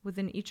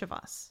within each of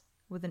us,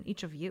 within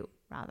each of you,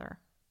 rather,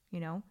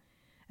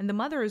 And the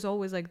mother is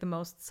always like the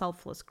most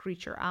selfless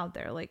creature out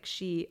there. Like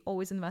she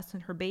always invests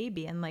in her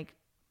baby, and like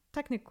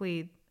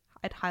technically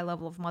at high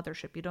level of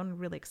mothership, you don't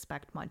really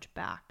expect much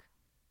back,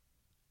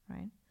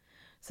 right?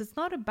 So it's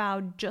not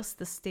about just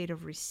the state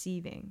of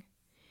receiving.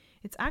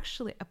 It's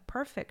actually a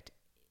perfect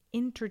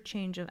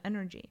interchange of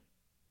energy,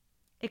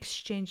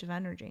 exchange of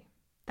energy.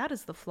 That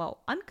is the flow.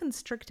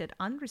 Unconstricted,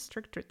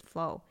 unrestricted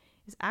flow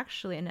is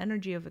actually an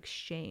energy of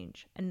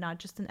exchange and not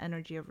just an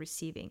energy of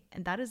receiving.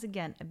 And that is,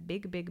 again, a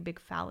big, big, big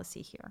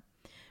fallacy here.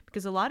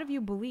 Because a lot of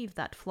you believe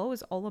that flow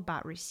is all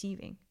about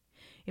receiving.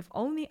 If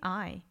only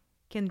I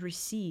can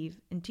receive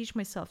and teach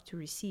myself to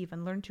receive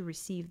and learn to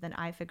receive, then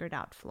I figured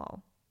out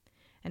flow.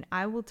 And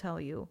I will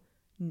tell you,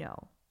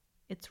 no,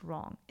 it's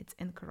wrong. It's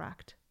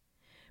incorrect.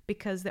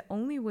 Because the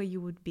only way you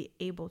would be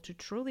able to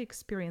truly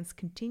experience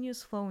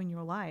continuous flow in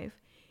your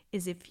life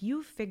is if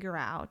you figure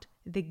out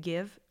the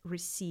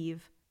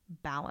give-receive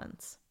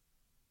balance.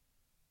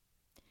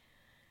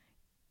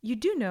 You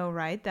do know,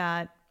 right,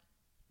 that,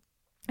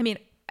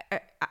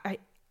 I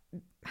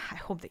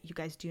hope that you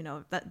guys do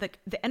know that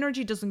the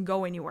energy doesn't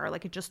go anywhere.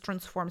 Like it just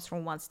transforms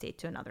from one state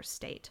to another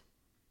state.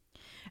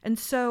 And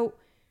so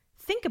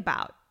think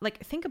about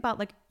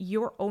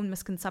your own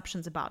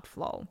misconceptions about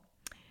flow.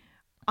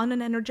 On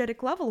an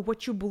energetic level,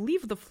 what you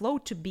believe the flow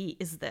to be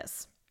is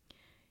this.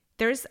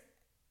 There's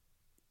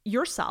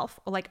yourself,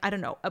 like, I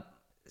don't know,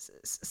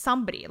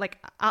 somebody,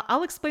 like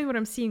I'll explain what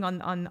I'm seeing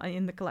on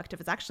in the collective.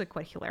 It's actually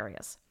quite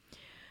hilarious.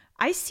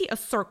 I see a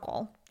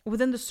circle.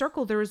 Within the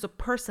circle, there is a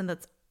person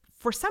that's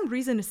for some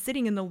reason is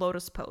sitting in the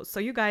lotus pose. So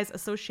you guys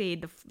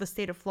associate the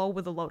state of flow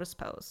with the lotus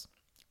pose,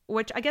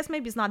 which I guess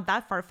maybe is not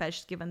that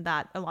far-fetched given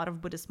that a lot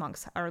of Buddhist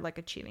monks are like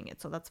achieving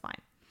it. So that's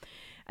fine.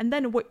 And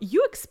then what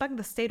you expect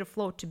the state of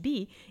flow to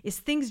be is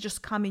things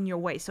just coming your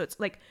way. So it's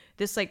like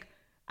this, like,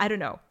 I don't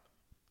know,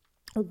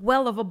 a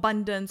well of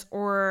abundance,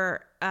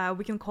 or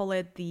we can call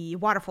it the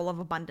waterfall of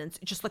abundance,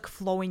 just like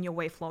flowing your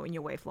way, flowing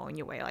your way, flowing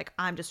your way. Like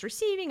I'm just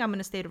receiving, I'm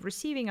in a state of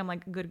receiving. I'm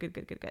like, good.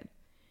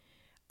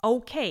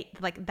 Okay,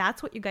 like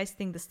that's what you guys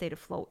think the state of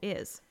flow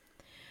is.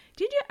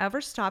 Did you ever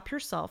stop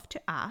yourself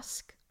to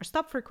ask, or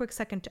stop for a quick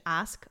second to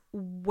ask,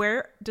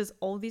 where does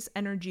all this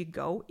energy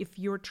go if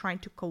you're trying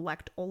to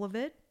collect all of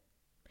it?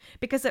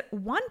 Because at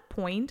one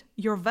point,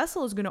 your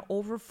vessel is going to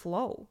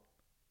overflow.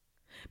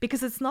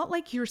 Because it's not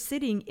like you're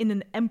sitting in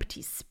an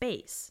empty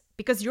space,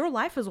 because your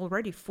life is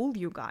already full,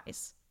 you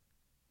guys.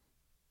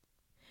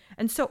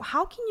 And so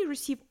how can you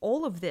receive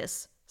all of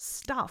this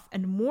stuff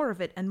and more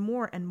of it and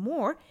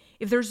more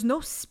if there's no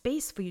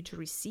space for you to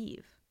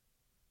receive?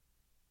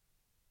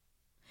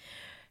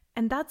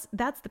 And that's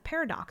the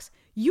paradox.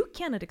 You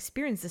cannot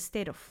experience the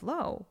state of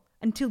flow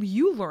until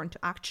you learn to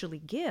actually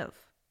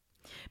give,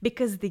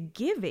 because the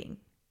giving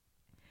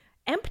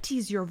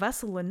empties your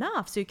vessel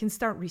enough so you can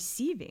start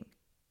receiving.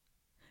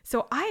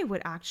 So I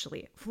would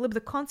actually flip the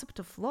concept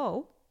of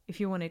flow, if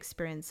you want to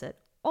experience it,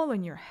 all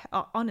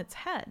on its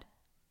head,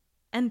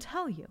 and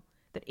tell you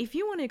that if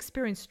you want to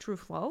experience true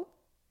flow,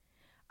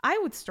 I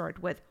would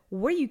start with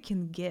where you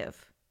can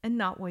give and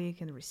not where you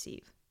can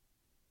receive.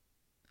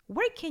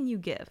 Where can you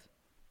give?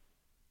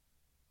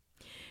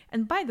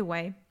 And by the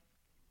way,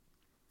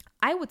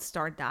 I would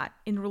start that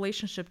in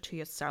relationship to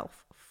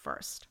yourself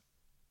first.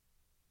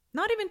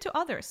 Not even to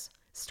others.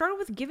 Start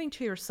with giving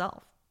to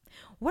yourself.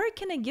 Where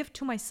can I give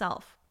to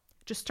myself?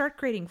 Just start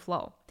creating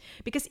flow.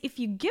 Because if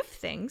you give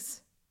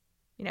things,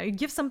 you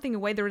give something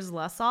away there is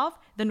less of,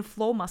 then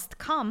flow must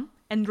come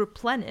and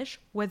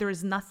replenish where there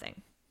is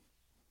nothing.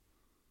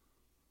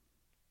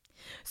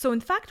 So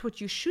in fact, what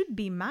you should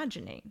be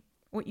imagining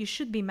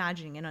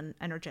in an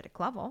energetic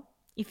level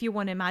if you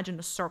want to imagine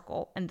a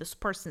circle and this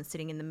person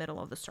sitting in the middle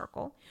of the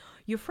circle,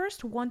 you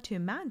first want to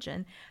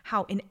imagine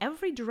how in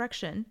every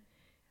direction,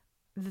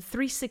 the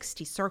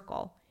 360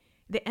 circle,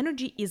 the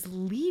energy is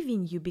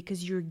leaving you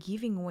because you're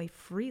giving away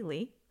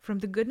freely from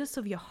the goodness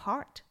of your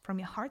heart, from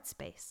your heart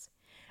space.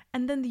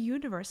 And then the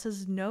universe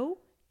has no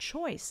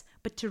choice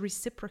but to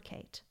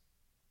reciprocate.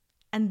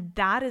 And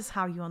that is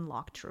how you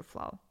unlock true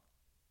flow.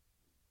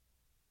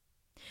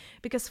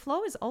 Because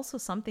flow is also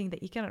something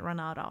that you cannot run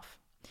out of.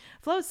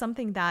 Flow is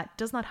something that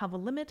does not have a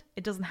limit.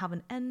 It doesn't have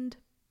an end.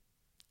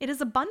 It is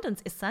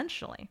abundance,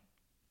 essentially.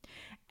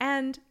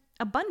 And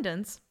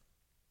abundance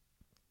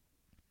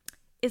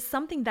is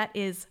something that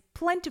is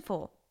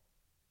plentiful.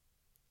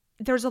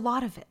 There's a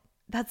lot of it.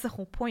 That's the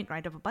whole point,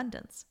 right, of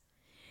abundance.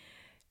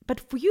 But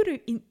for you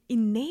to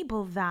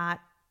enable that,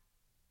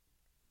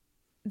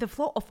 the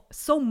flow of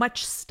so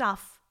much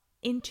stuff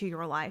into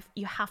your life,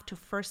 you have to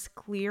first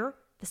clear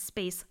the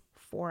space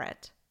for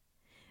it.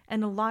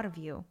 And a lot of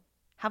you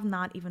have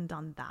not even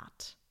done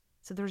that.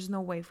 So there's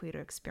no way for you to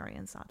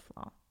experience that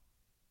flow.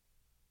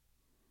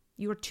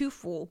 You are too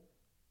full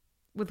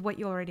with what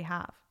you already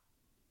have.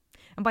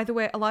 And by the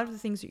way, a lot of the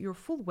things that you're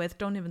full with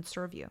don't even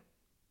serve you.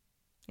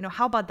 You know,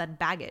 how about that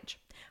baggage?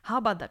 How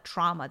about that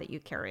trauma that you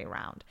carry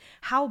around?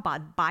 How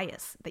about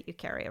bias that you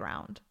carry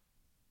around?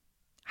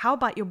 How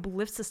about your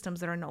belief systems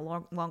that are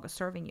no longer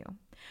serving you?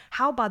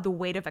 How about the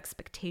weight of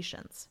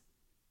expectations?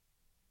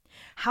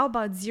 How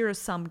about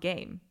zero-sum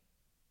game?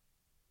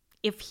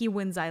 If he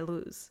wins, I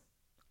lose.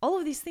 All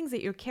of these things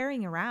that you're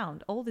carrying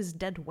around, all this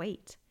dead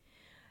weight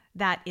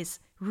that is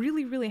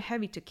really, really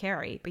heavy to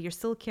carry, but you're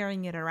still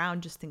carrying it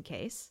around just in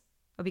case,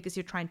 or because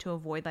you're trying to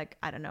avoid, like,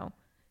 I don't know,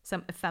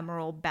 some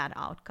ephemeral bad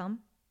outcome,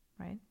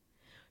 right?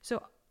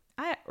 So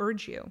I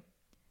urge you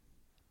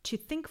to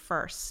think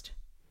first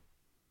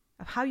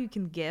of how you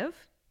can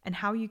give and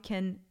how you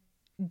can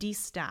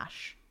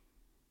de-stash,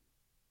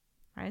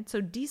 right?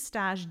 So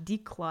de-stash,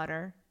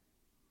 declutter,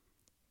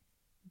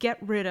 get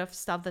rid of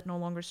stuff that no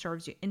longer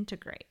serves you,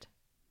 integrate.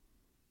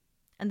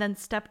 And then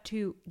step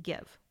 2,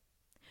 give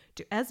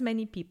to as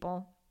many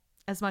people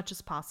as much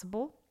as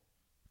possible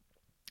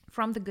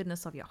from the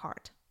goodness of your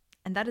heart.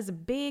 And that is a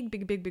big,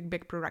 big, big, big,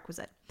 big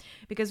prerequisite.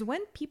 Because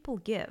when people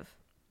give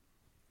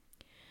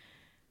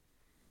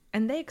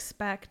and they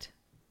expect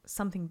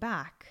something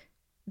back,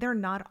 they're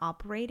not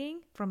operating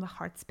from the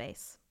heart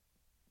space.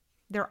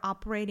 They're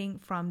operating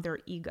from their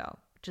ego,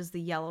 which is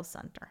the yellow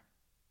center.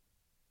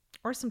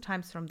 Or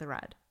sometimes from the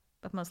red,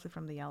 but mostly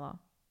from the yellow.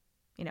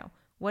 You know,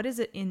 what's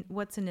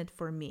in it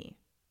for me?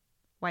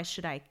 Why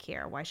should I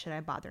care? Why should I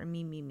bother?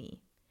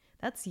 Me.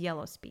 That's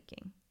yellow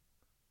speaking.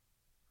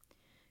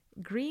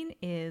 Green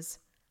is,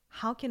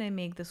 how can I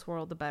make this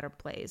world a better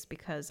place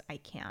because I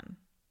can?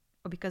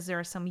 Or because there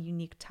is some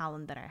unique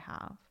talent that I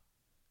have?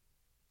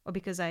 Or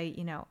because I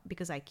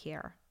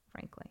care,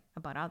 frankly,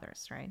 about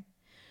others, right?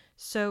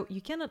 So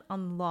you cannot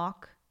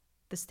unlock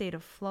the state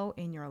of flow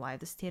in your life,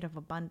 the state of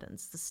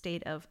abundance, the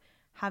state of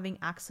having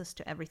access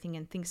to everything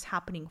and things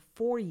happening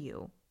for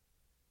you,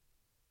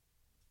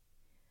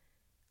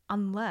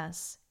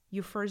 unless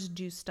you first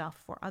do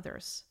stuff for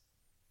others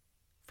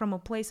from a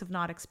place of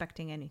not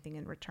expecting anything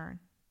in return.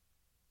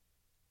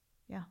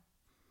 Yeah.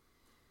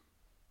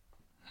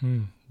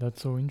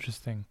 That's so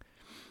interesting.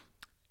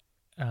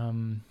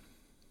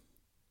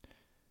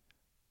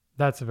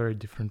 That's a very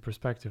different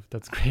perspective.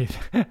 That's great.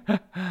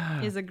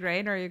 Is it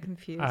great, or are you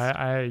confused?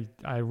 I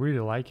really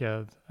like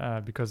it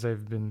because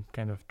I've been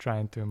kind of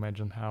trying to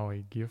imagine how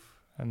I give,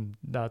 and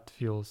that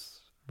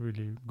feels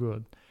really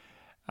good.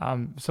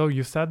 So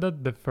you said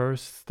that the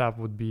first step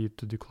would be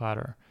to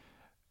declutter.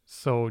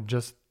 So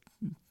just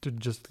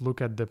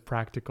look at the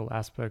practical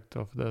aspect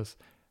of this.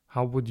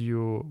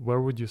 Where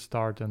would you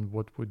start, and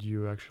what would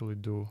you actually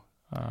do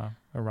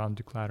around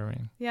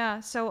decluttering?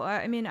 Yeah, so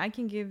I mean, I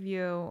can give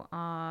you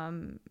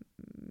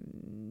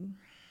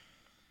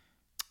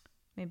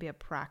maybe a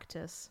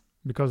practice.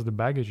 Because the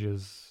baggage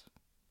is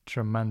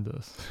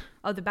tremendous.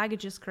 Oh, the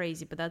baggage is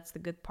crazy, but that's the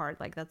good part.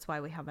 Like, that's why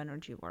we have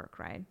energy work,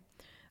 right?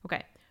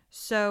 Okay,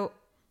 so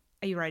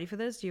are you ready for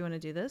this? Do you want to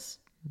do this?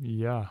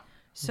 Yeah.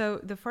 So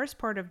the first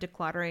part of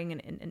decluttering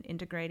and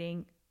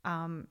integrating,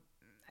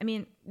 I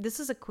mean, this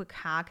is a quick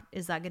hack.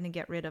 Is that going to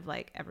get rid of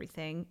like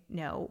everything?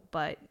 No,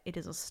 but it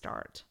is a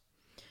start.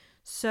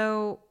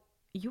 So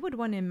you would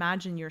want to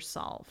imagine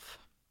yourself,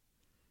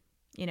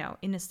 you know,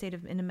 in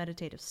a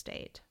meditative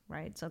state,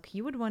 right? So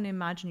you would want to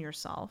imagine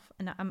yourself,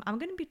 and I'm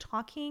going to be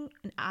talking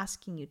and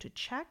asking you to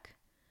check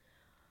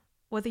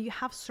whether you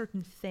have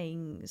certain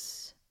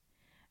things,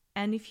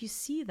 and if you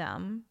see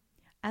them,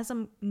 as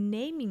I'm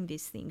naming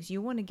these things,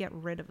 you want to get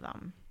rid of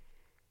them.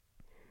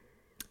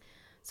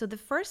 So the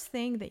first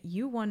thing that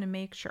you want to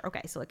make sure,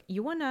 okay, so like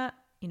you want to,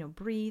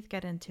 breathe,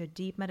 get into a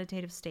deep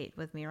meditative state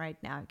with me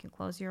right now. You can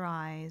close your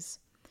eyes,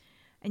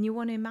 and you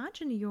want to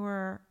imagine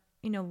your,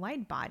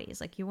 light bodies.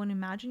 Like you want to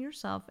imagine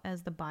yourself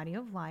as the body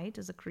of light,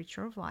 as a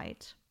creature of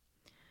light.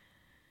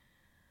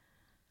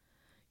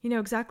 You know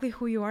exactly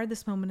who you are at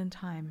this moment in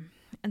time.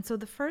 And so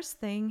the first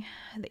thing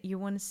that you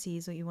want to see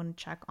is that you want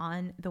to check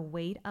on the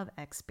weight of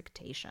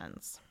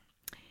expectations.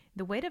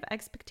 The weight of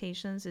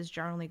expectations is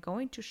generally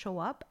going to show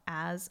up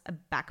as a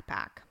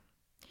backpack.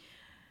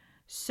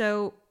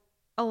 So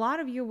a lot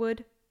of you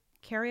would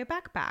carry a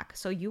backpack.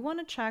 So you want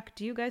to check,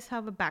 do you guys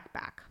have a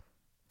backpack?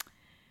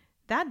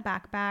 That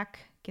backpack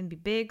can be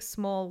big,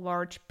 small,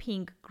 large,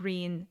 pink,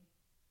 green,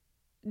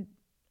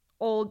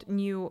 old,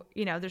 new,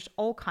 there's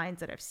all kinds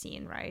that I've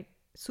seen, right?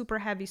 Super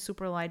heavy,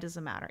 super light,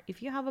 doesn't matter.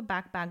 If you have a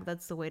backpack,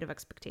 that's the weight of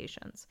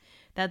expectations.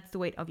 That's the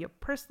weight of your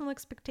personal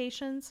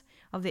expectations,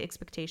 of the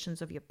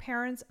expectations of your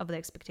parents, of the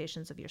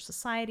expectations of your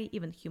society,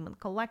 even human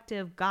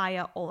collective,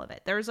 Gaia, all of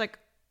it.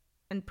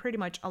 And pretty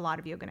much a lot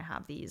of you are going to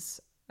have these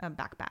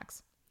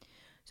backpacks.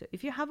 So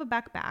if you have a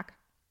backpack,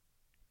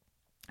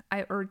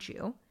 I urge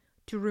you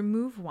to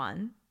remove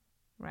one,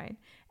 right?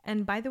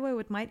 And by the way,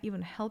 what might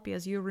even help you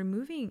as you're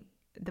removing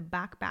the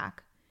backpack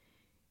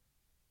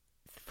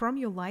from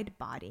your light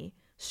body,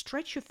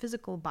 stretch your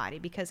physical body,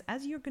 because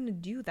as you're going to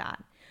do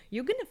that,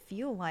 you're going to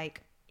feel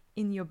like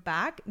in your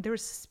back,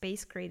 there's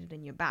space created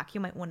in your back. You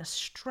might want to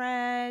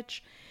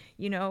stretch,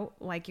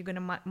 like you're going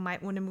to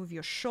might want to move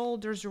your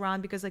shoulders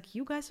around, because like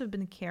you guys have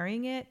been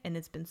carrying it and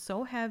it's been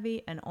so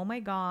heavy and oh my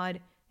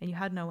God, and you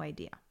had no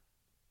idea.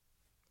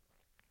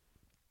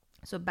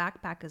 So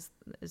backpack is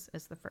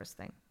the first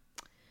thing.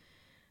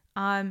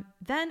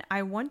 Then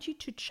I want you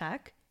to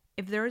check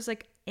if there is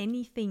like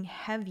anything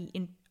heavy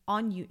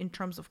on you in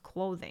terms of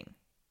clothing.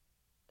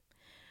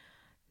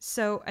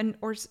 So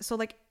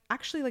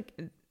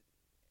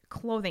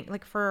clothing,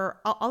 like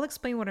I'll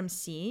explain what I'm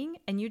seeing,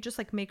 and you just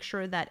like make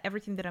sure that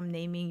everything that I'm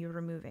naming you're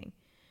removing.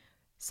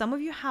 Some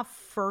of you have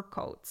fur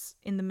coats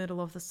in the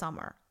middle of the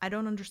summer. I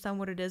don't understand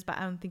what it is, but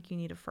I don't think you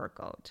need a fur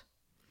coat.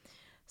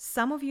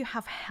 Some of you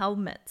have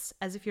helmets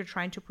as if you're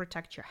trying to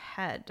protect your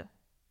head.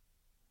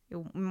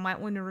 You might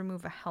want to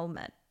remove a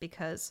helmet,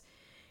 because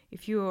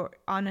if you're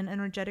on an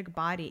energetic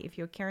body, if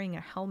you're carrying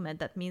a helmet,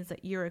 that means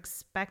that you're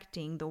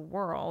expecting the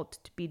world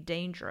to be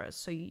dangerous.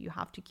 So you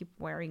have to keep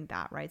wearing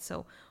that, right?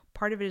 So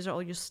part of it is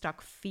all your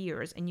stuck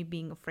fears and you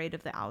being afraid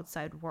of the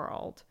outside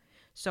world.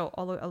 So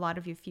a lot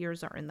of your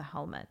fears are in the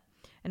helmet.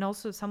 And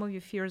also some of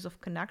your fears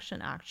of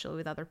connection actually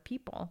with other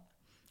people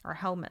are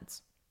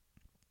helmets.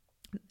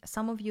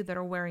 Some of you that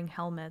are wearing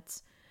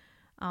helmets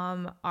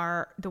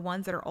are the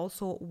ones that are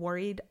also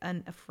worried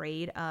and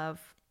afraid of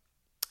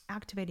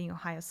activating your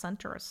highest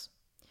centers,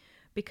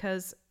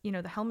 because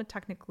the helmet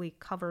technically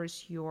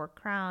covers your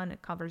crown,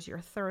 it covers your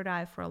third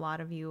eye. For a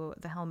lot of you,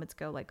 the helmets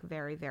go like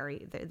very,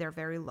 very, they're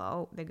very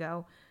low. They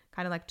go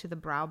kind of like to the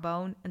brow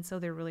bone, and so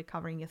they're really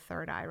covering your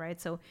third eye, right?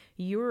 So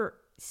you're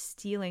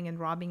stealing and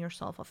robbing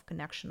yourself of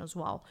connection as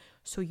well.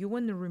 So you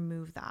want to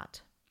remove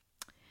that.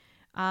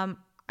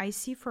 I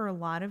see for a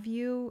lot of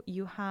you,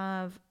 you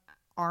have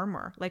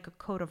armor, like a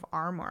coat of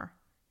armor,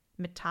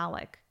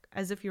 metallic,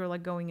 as if you're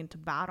like going into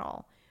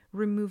battle.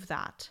 Remove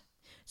that.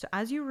 So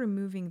as you're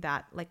removing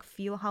that, like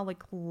feel how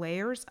like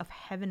layers of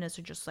heaviness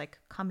are just like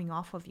coming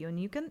off of you.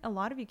 And a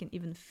lot of you can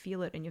even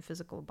feel it in your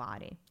physical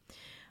body.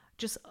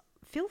 Just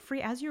feel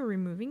free, as you're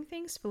removing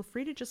things, feel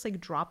free to just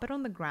like drop it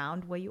on the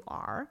ground where you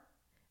are.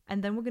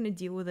 And then we're going to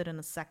deal with it in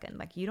a second.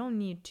 Like you don't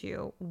need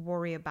to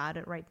worry about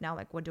it right now.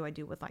 Like, what do I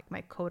do with like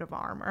my coat of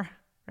armor,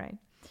 right?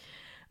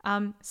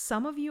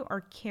 Some of you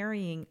are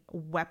carrying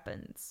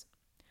weapons,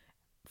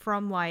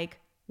 from like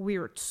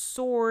weird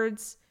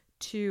swords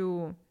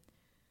to,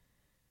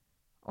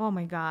 oh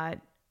my God,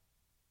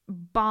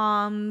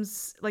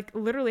 bombs, like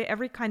literally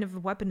every kind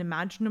of weapon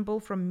imaginable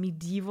from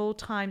medieval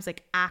times,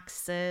 like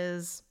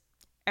axes,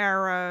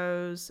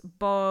 arrows,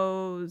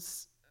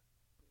 bows,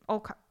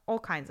 all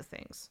kinds of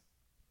things.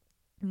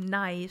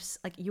 Knives,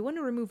 like you want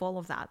to remove all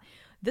of that.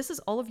 This is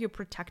all of your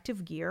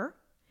protective gear.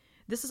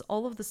 This is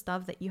all of the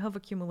stuff that you have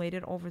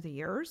accumulated over the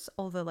years,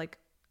 all the like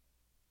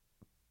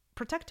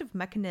protective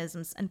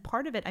mechanisms. And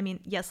part of it, I mean,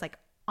 yes, like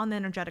on the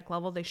energetic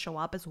level, they show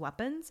up as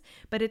weapons,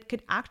 but it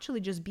could actually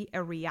just be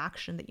a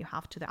reaction that you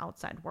have to the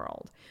outside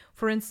world.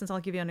 For instance, I'll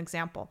give you an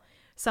example.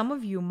 Some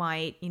of you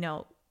might,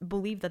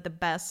 believe that the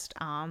best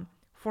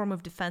form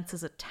of defense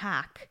is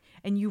attack,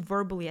 and you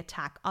verbally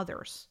attack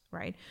others,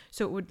 right?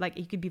 So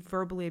it could be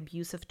verbally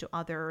abusive to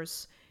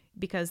others,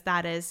 because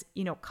that is,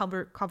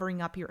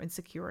 covering up your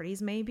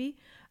insecurities maybe.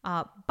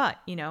 But,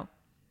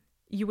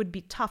 you would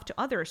be tough to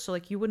others. So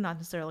like you would not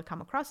necessarily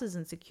come across as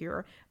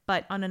insecure,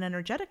 but on an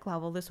energetic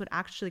level, this would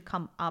actually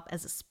come up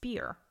as a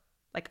spear.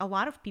 Like a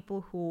lot of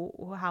people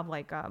who have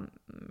like a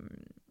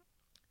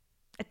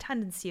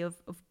tendency of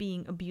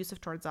being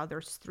abusive towards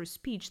others through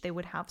speech, they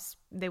would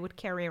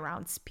carry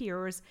around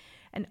spears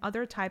and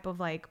other type of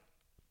like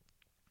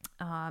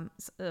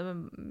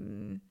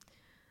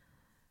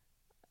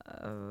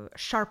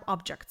sharp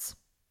objects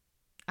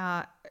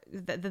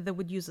that they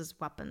would use as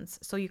weapons.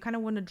 So you kind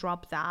of want to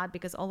drop that,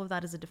 because all of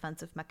that is a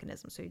defensive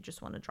mechanism. So you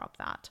just want to drop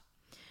that.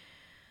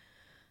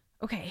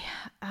 Okay.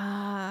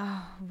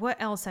 What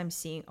else I'm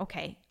seeing?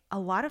 Okay. A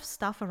lot of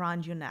stuff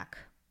around your neck.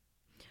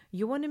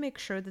 You want to make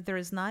sure that there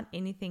is not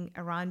anything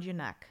around your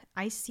neck.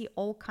 I see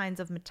all kinds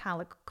of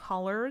metallic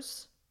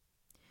collars.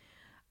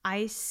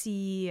 I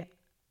see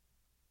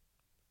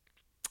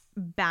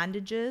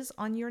bandages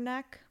on your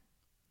neck,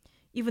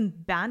 even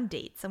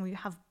band-aids. Some of you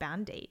have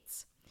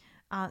band-aids.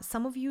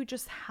 Some of you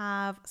just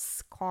have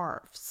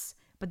scarves,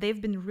 but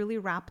they've been really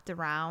wrapped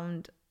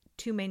around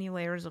too many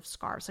layers of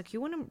scarves. Like, you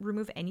want to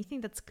remove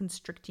anything that's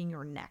constricting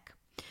your neck,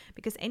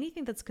 because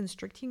anything that's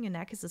constricting your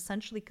neck is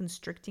essentially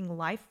constricting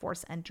life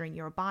force entering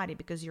your body,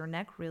 because your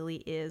neck really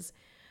is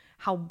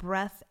how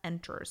breath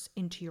enters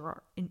into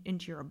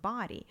your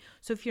body.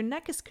 So if your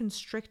neck is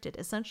constricted,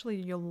 essentially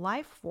your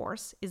life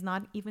force is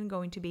not even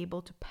going to be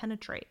able to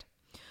penetrate.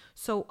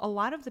 So a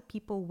lot of the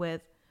people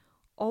with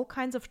all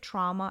kinds of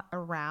trauma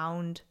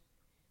around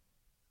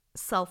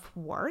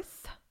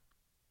self-worth,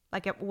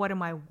 like, what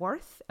am I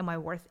worth? Am I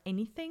worth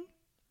anything?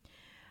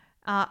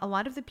 A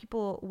lot of the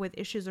people with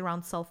issues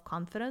around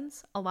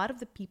self-confidence, a lot of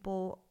the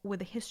people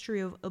with a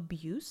history of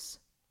abuse,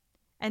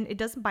 and it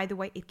doesn't, by the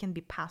way, it can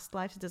be past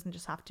lives. It doesn't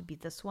just have to be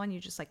this one. You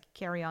just like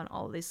carry on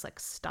all this like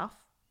stuff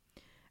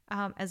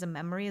as a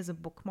memory, as a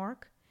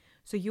bookmark.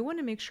 So you want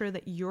to make sure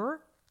that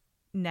your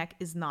neck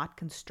is not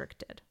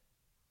constricted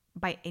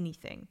by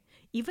anything.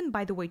 Even,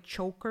 by the way,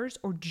 chokers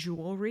or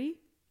jewelry.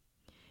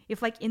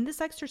 If, like, in this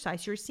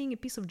exercise, you're seeing a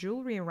piece of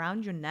jewelry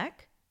around your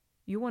neck,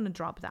 you want to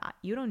drop that.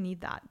 You don't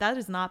need that. That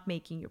is not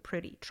making you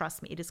pretty.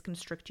 Trust me, it is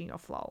constricting your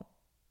flow.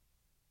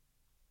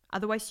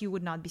 Otherwise, you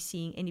would not be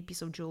seeing any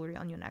piece of jewelry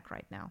on your neck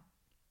right now.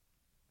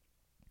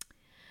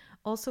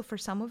 Also, for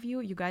some of you,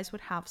 you guys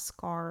would have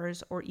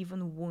scars or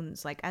even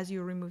wounds. Like, as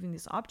you're removing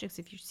these objects,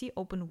 if you see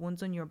open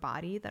wounds on your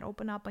body that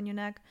open up on your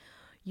neck,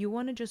 you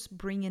want to just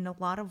bring in a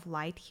lot of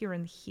light here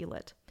and heal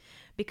it,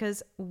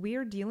 because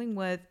we're dealing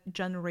with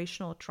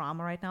generational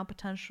trauma right now,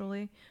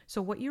 potentially.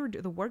 So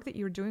the work that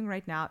you're doing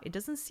right now, it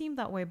doesn't seem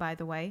that way, by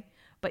the way,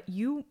 but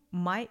you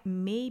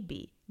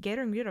maybe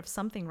getting rid of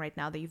something right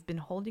now that you've been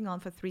holding on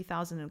for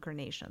 3,000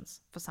 incarnations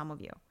for some of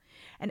you.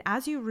 And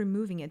as you're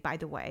removing it, by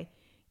the way,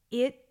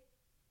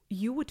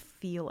 you would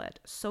feel it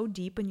so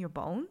deep in your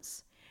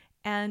bones.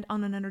 And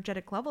on an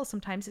energetic level,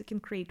 sometimes it can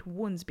create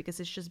wounds because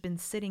it's just been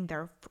sitting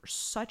there for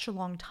such a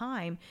long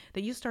time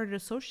that you started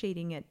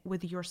associating it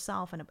with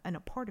yourself and a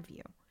part of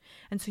you.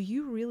 And so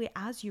you really,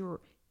 as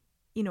you're,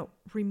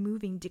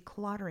 removing,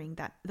 decluttering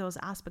those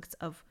aspects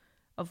of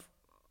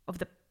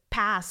the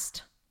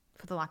past,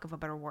 for the lack of a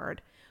better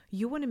word,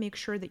 you want to make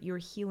sure that you're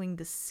healing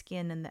the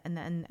skin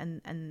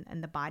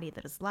and the body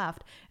that is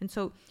left. And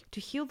so to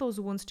heal those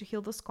wounds, to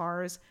heal the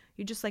scars,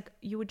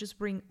 you would just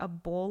bring a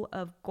bowl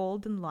of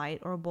golden light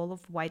or a bowl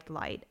of white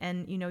light,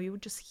 and you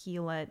would just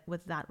heal it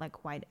with that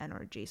like white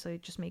energy. So you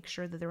just make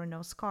sure that there are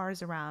no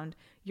scars around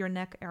your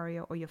neck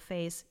area or your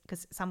face,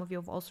 because some of you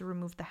have also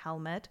removed the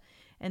helmet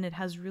and it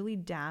has really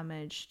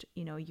damaged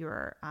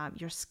your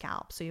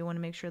scalp. So you want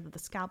to make sure that the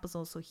scalp is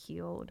also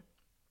healed,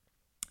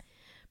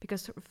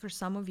 because for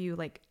some of you,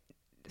 like,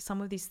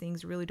 some of these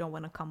things really don't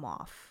want to come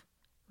off,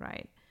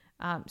 right?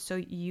 So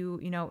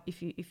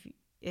if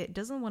it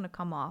doesn't want to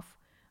come off,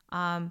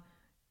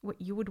 what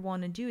you would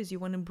want to do is you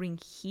want to bring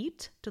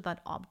heat to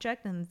that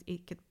object and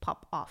it could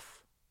pop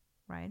off,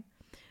 right?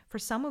 For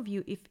some of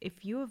you,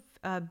 if you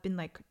have been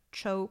like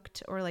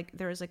choked, or like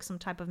there's like some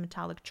type of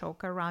metallic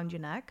choker around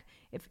your neck,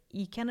 if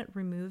you cannot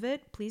remove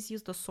it, please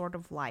use the Sword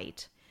of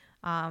Light.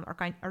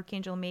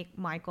 Archangel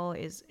Michael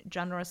is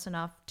generous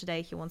enough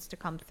today. He wants to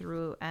come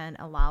through and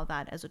allow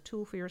that as a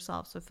tool for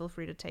yourself. So feel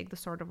free to take the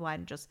Sword of Light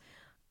and just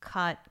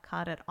cut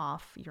it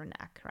off your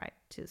neck, right?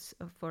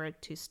 For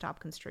it to stop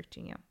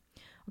constricting you.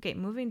 Okay,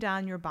 moving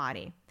down your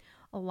body.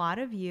 A lot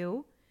of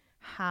you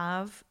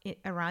have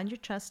around your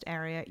chest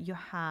area, you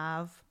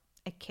have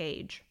a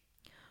cage.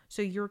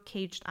 So you're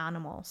caged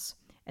animals.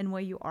 And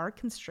where you are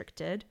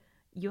constricted,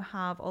 you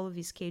have all of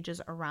these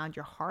cages around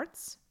your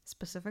hearts,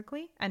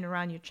 specifically, and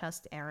around your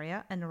chest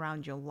area and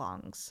around your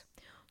lungs.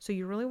 So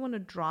you really want to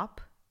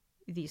drop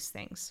these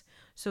things.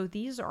 So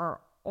these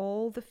are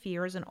all the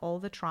fears and all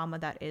the trauma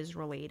that is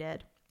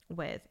related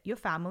with your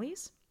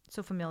families.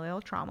 So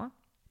familial trauma.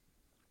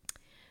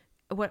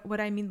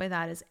 What I mean by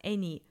that is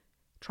any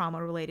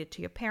trauma related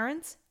to your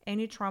parents,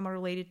 any trauma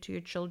related to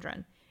your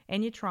children,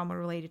 any trauma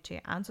related to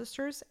your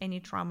ancestors,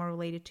 any trauma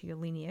related to your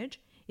lineage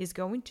is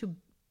going to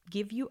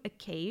give you a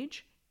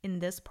cage in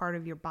this part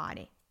of your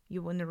body.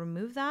 You want to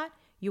remove that.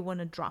 You want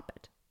to drop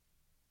it.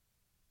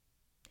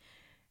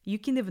 You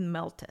can even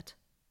melt it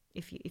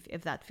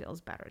if that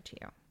feels better to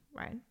you,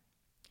 right?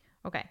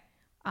 Okay.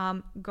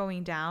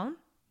 Going down.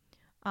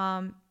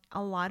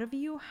 A lot of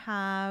you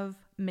have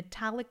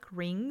metallic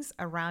rings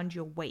around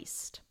your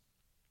waist.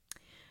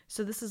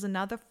 So this is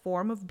another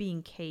form of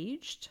being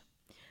caged.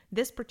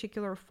 This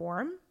particular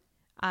form,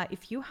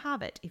 if you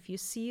have it, if you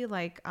see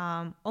like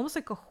almost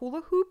like a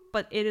hula hoop,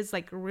 but it is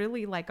like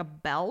really like a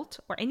belt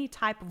or any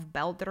type of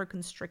belt that are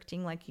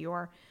constricting like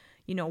your,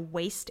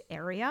 waist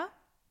area,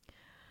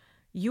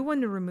 you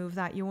want to remove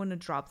that. You want to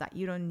drop that.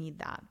 You don't need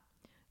that.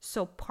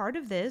 So part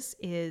of this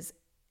is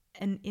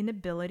an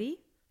inability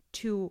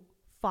to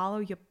follow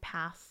your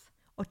path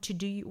or to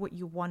do what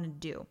you want to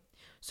do.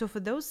 So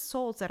for those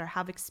souls that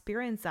have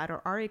experienced that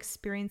or are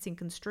experiencing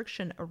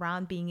constriction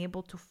around being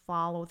able to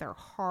follow their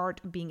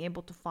heart, being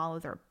able to follow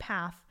their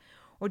path,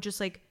 or just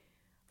like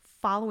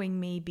following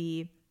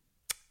maybe,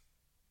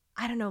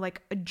 I don't know,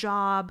 like a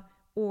job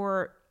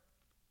or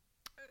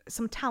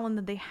some talent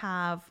that they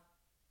have,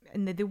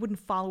 and they wouldn't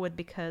follow it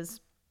because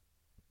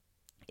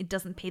it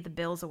doesn't pay the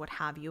bills or what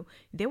have you,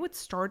 they would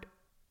start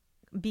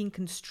being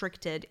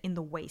constricted in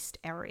the waist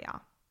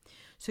area.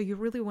 So you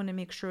really want to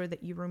make sure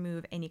that you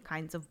remove any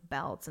kinds of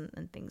belts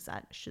and things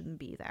that shouldn't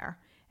be there.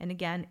 And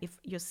again, if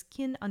your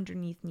skin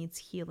underneath needs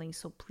healing,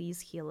 so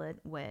please heal it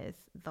with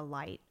the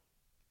light,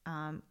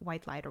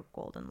 white light or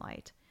golden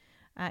light.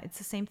 It's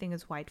the same thing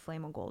as white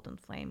flame or golden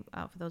flame.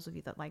 For those of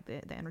you that like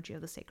the energy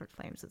of the sacred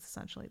flames, it's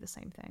essentially the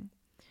same thing.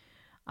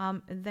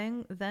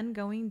 Then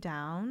going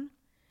down,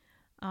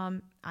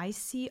 I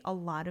see a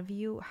lot of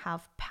you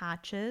have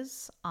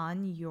patches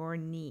on your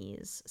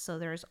knees. So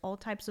there's all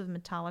types of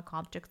metallic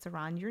objects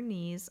around your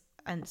knees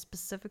and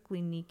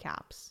specifically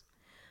kneecaps.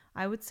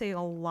 I would say a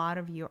lot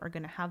of you are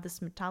going to have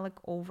this metallic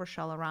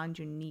overshell around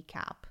your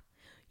kneecap.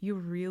 You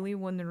really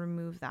want to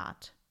remove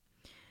that.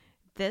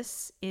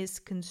 This is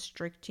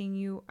constricting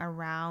you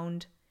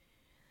around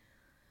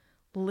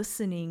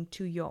listening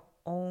to your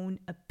own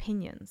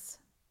opinions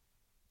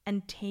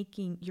and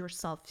taking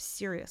yourself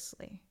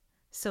seriously.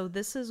 So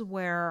this is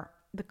where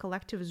the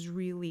collective is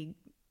really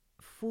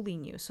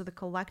fooling you. So the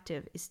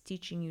collective is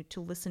teaching you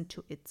to listen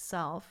to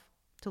itself,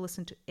 to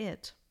listen to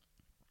it.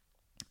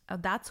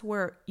 That's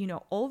where,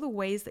 all the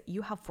ways that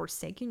you have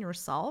forsaken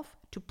yourself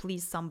to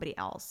please somebody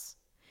else.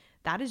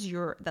 That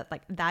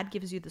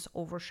gives you this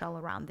overshell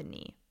around the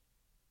knee.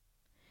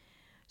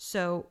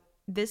 So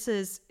this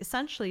is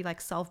essentially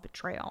like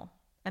self-betrayal.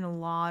 And a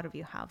lot of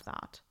you have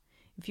that.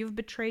 If you've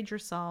betrayed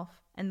yourself,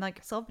 and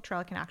like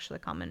self-betrayal can actually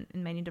come in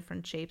many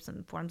different shapes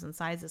and forms and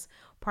sizes.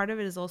 Part of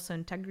it is also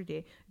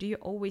integrity. Do you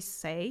always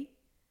say,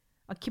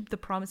 or keep the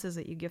promises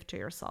that you give to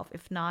yourself?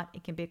 If not,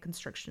 it can be a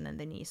constriction in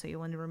the knee. So you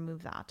want to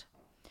remove that.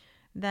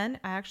 Then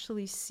I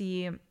actually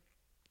see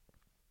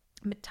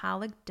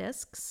metallic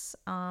discs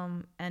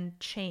and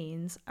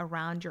chains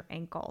around your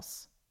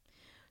ankles.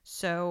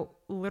 So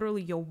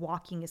literally your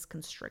walking is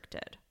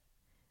constricted.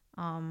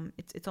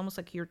 It's almost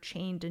like you're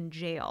chained and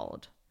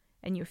jailed.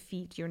 And your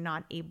feet, you're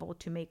not able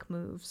to make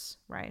moves,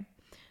 right?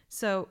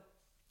 So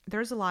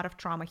there's a lot of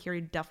trauma here.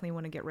 You definitely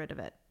want to get rid of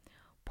it.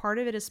 Part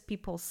of it is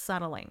people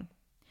settling.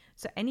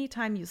 So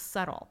anytime you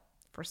settle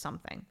for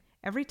something,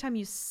 every time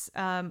you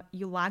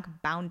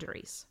lack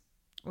boundaries,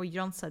 or you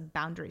don't set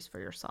boundaries for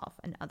yourself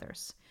and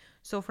others.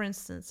 So for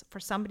instance, for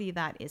somebody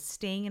that is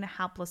staying in a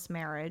hapless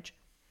marriage,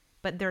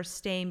 but they're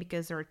staying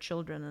because there are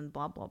children and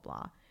blah, blah,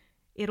 blah,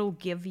 it'll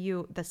give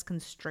you this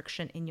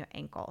constriction in your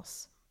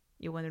ankles.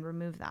 You want to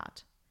remove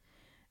that.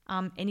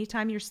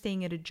 Anytime you're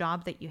staying at a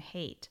job that you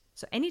hate.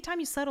 So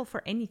anytime you settle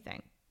for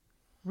anything,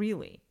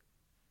 really,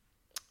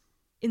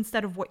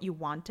 instead of what you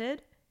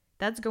wanted,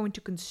 that's going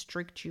to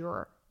constrict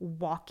your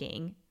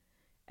walking.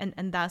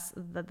 And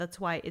that's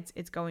why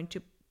it's going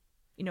to,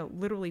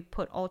 literally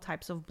put all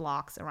types of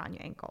blocks around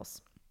your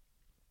ankles.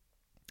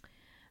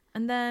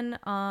 And then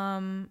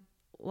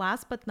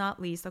last but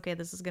not least, okay,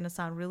 this is going to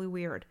sound really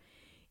weird.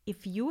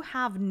 If you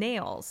have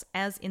nails,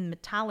 as in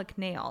metallic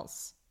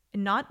nails,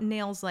 not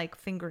nails like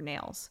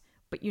fingernails,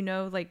 but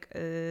like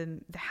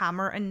the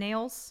hammer and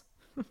nails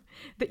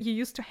that you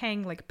used to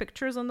hang like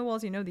pictures on the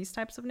walls, these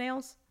types of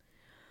nails.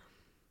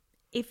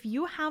 If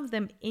you have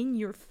them in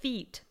your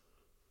feet,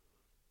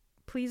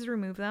 please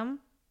remove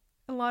them.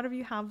 A lot of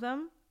you have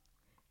them.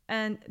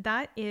 And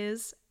that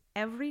is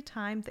every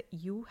time that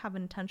you have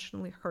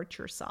intentionally hurt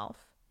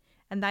yourself.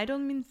 And I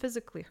don't mean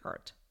physically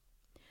hurt,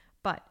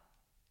 but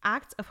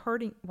acts of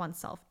hurting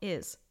oneself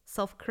is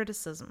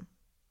self-criticism,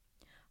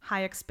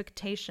 high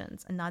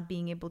expectations and not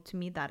being able to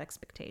meet that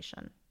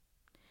expectation,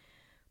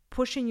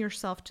 pushing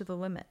yourself to the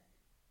limit,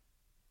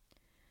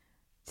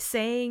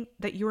 saying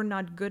that you're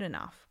not good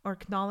enough or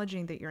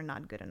acknowledging that you're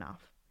not good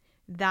enough.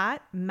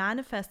 That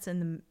manifests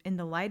in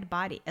the light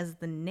body as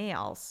the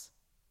nails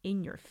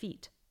in your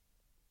feet.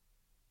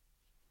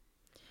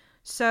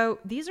 So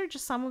these are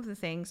just some of the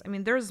things. I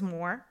mean, there's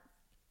more,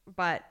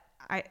 but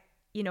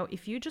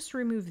if you just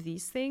remove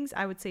these things,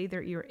 I would say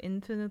that you're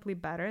infinitely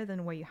better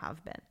than what you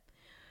have been.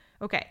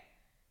 Okay,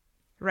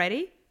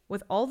 ready?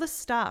 With all the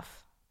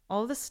stuff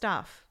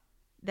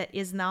that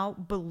is now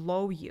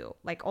below you,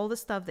 like all the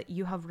stuff that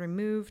you have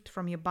removed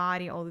from your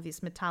body, all of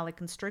these metallic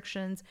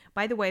constrictions.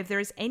 By the way, if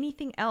there is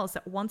anything else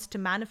that wants to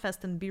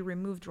manifest and be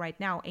removed right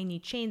now, any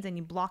chains,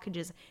 any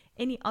blockages,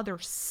 any other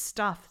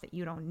stuff that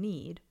you don't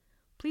need,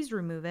 please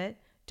remove it.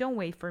 Don't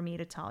wait for me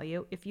to tell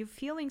you. If you're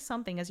feeling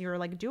something, as you're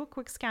like, do a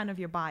quick scan of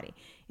your body.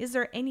 Is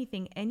there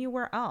anything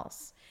anywhere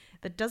else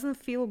that doesn't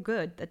feel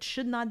good, that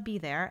should not be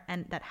there,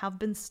 and that have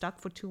been stuck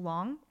for too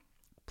long?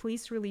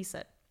 Please release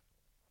it.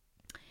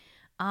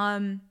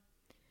 Some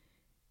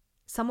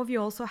of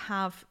you also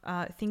have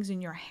things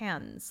in your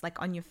hands, like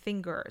on your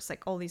fingers,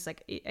 like all these,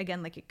 like,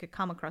 again, like it could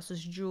come across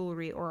as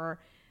jewelry, or,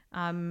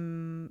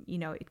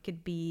 it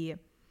could be,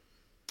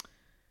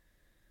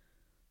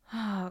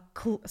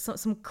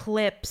 some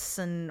clips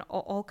and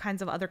all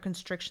kinds of other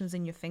constrictions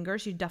in your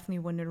fingers, you definitely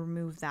want to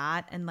remove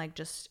that and like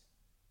just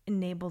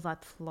enable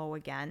that flow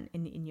again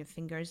in your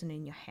fingers and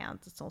in your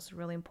hands. It's also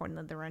really important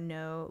that there are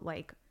no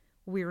like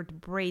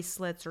weird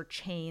bracelets or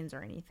chains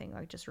or anything.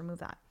 Like just remove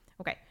that.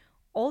 Okay.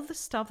 All the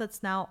stuff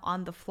that's now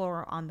on the floor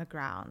or on the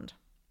ground.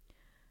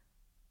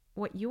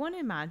 What you want to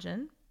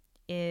imagine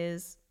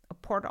is a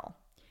portal.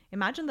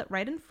 Imagine that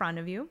right in front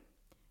of you,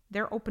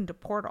 there opened a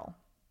portal.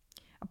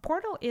 A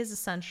portal is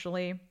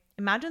essentially,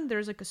 imagine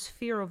there's like a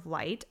sphere of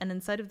light, and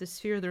inside of the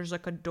sphere, there's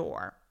like a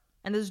door.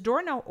 And this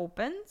door now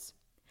opens,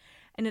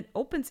 and it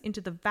opens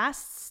into the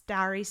vast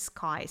starry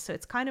sky. So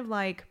it's kind of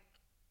like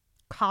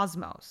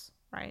cosmos,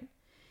 right?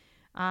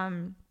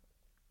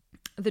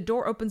 The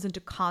door opens into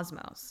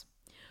cosmos.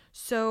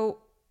 So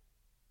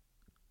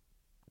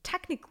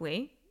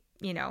technically,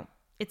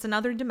 it's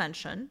another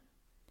dimension.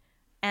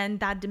 And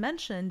that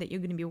dimension that you're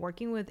going to be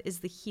working with is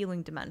the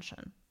healing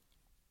dimension.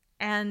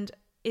 And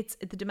it's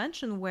the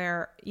dimension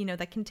where,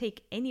 that can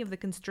take any of the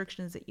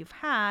constrictions that you've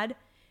had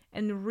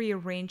and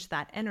rearrange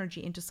that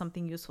energy into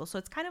something useful. So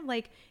it's kind of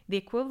like the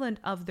equivalent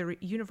of the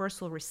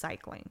universal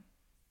recycling.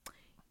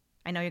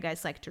 I know you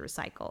guys like to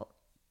recycle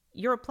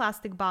your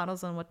plastic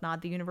bottles and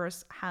whatnot. The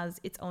universe has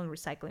its own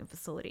recycling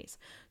facilities.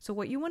 So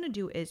what you want to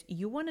do is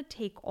you want to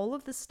take all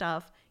of the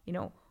stuff,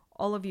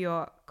 all of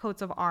your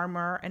coats of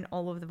armor and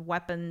all of the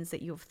weapons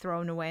that you've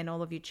thrown away and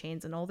all of your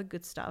chains and all the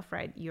good stuff,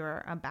 right?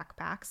 Your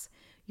backpacks.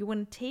 You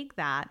want to take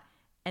that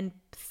and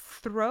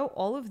throw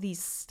all of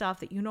these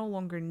stuff that you no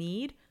longer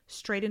need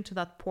straight into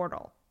that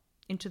portal,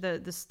 into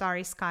the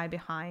starry sky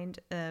behind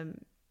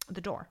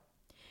the door.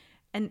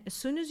 And as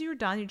soon as you're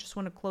done, you just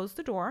want to close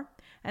the door.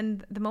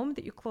 And the moment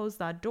that you close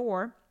that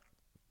door,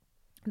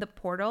 the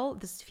portal,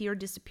 the sphere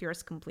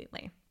disappears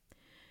completely.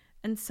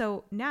 And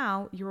so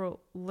now you're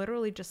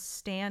literally just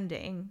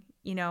standing,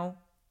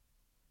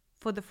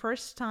 for the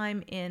first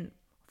time in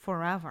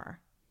forever,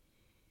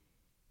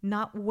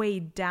 not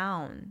weighed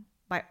down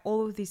by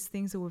all of these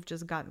things that we've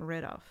just gotten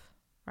rid of,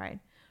 right?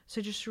 So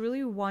I just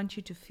really want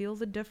you to feel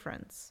the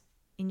difference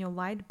in your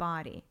light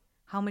body,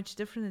 how much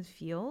different it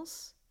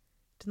feels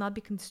to not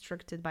be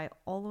constricted by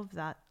all of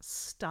that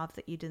stuff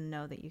that you didn't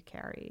know that you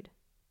carried.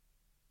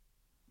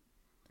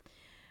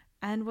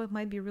 And what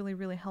might be really,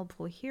 really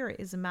helpful here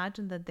is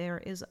imagine that there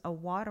is a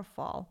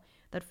waterfall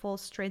that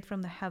falls straight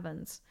from the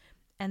heavens.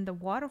 And the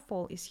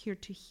waterfall is here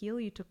to heal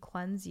you, to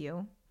cleanse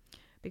you.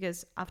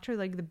 Because after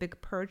like the big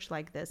purge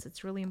like this,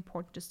 it's really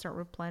important to start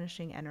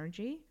replenishing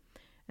energy.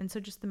 And so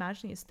just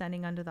imagine you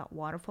standing under that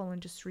waterfall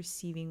and just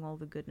receiving all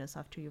the goodness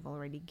after you've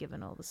already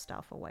given all the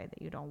stuff away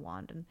that you don't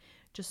want. And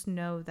just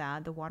know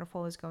that the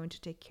waterfall is going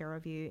to take care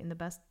of you in the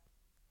best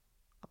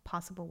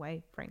possible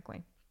way,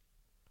 frankly.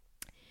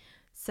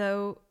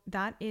 So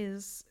that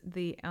is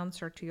the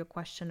answer to your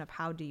question of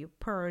how do you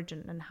purge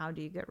and how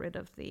do you get rid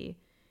of the,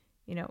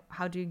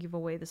 how do you give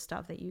away the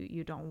stuff that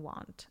you don't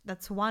want?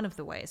 That's one of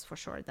the ways for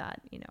sure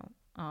that,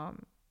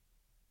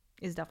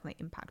 is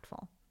definitely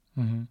impactful.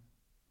 Mm-hmm.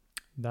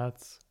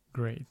 That's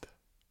great.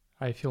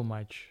 I feel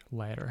much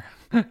lighter.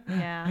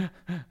 Yeah.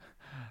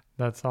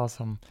 That's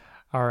awesome.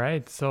 All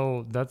right.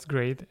 So that's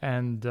great.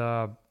 And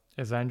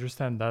as I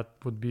understand, that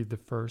would be the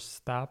first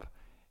step.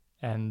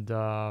 And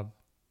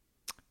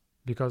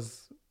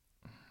because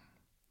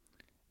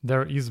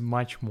there is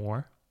much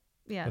more,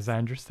 yes, as I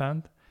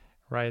understand,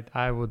 right?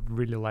 I would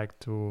really like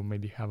to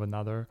maybe have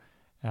another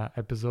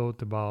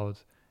episode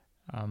about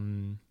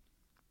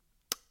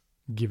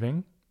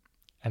giving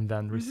and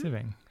then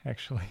receiving,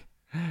 actually.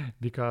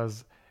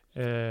 Because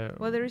the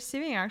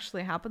receiving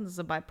actually happens as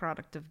a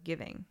byproduct of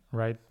giving,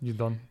 right? You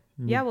don't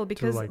need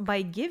because to,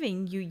 by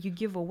giving you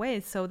give away,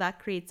 so that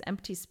creates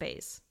empty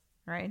space,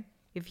 right?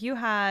 If you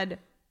had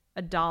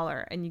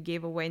 $1 and you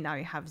gave away, now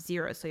you have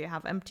 $0, so you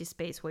have empty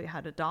space where you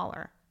had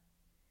 $1.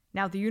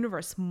 Now the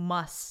universe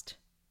must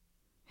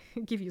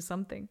give you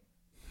something.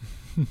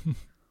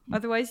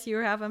 Otherwise you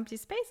have empty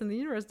space, and the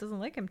universe doesn't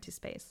like empty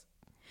space.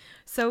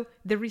 So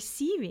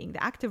the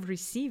act of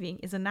receiving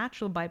is a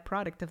natural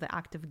byproduct of the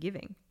act of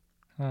giving.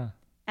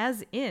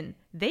 As in,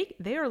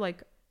 they are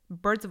like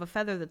birds of a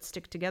feather that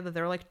stick together.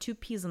 They're like two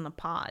peas in a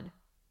pod.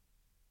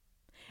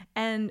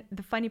 And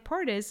the funny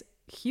part is,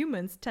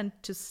 humans tend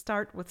to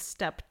start with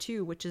step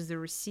 2, which is the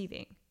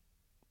receiving.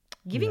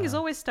 Giving is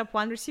always step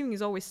 1, receiving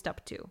is always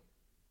step 2.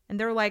 And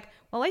they're like,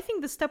 well, I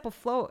think the step of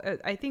flow,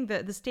 I think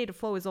that the state of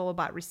flow is all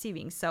about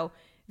receiving. So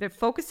they're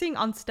focusing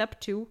on step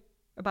 2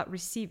 about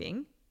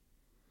receiving,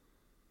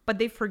 but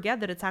they forget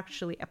that it's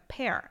actually a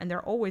pair and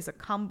they're always a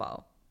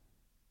combo.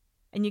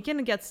 And you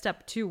can't get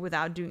step 2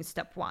 without doing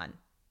step 1.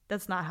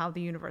 That's not how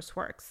the universe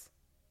works.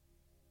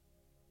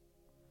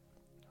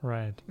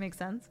 Right. Makes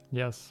sense?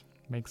 Yes,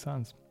 makes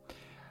sense.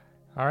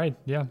 All right.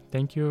 Yeah.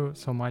 Thank you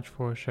so much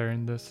for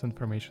sharing this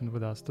information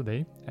with us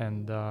today.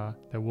 And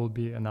there will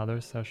be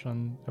another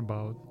session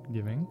about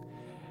giving.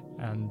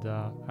 And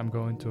I'm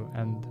going to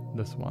end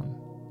this one.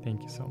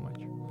 Thank you so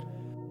much.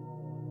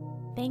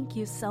 Thank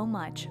you so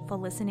much for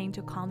listening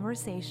to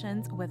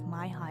Conversations with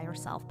My Higher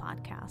Self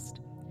podcast.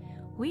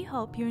 We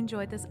hope you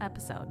enjoyed this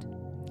episode.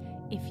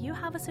 If you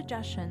have a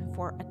suggestion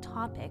for a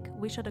topic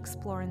we should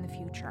explore in the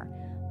future,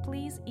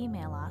 please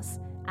email us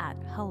at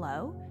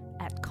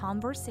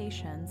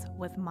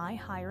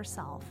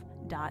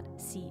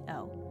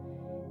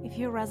hello@conversationswithmyhigherself.co. If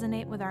you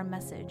resonate with our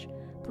message,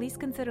 please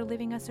consider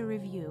leaving us a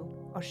review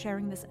or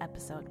sharing this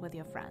episode with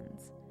your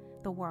friends.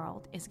 The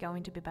world is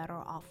going to be better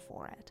off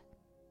for it.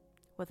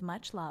 With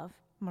much love,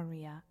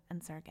 Maria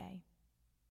and Sergey.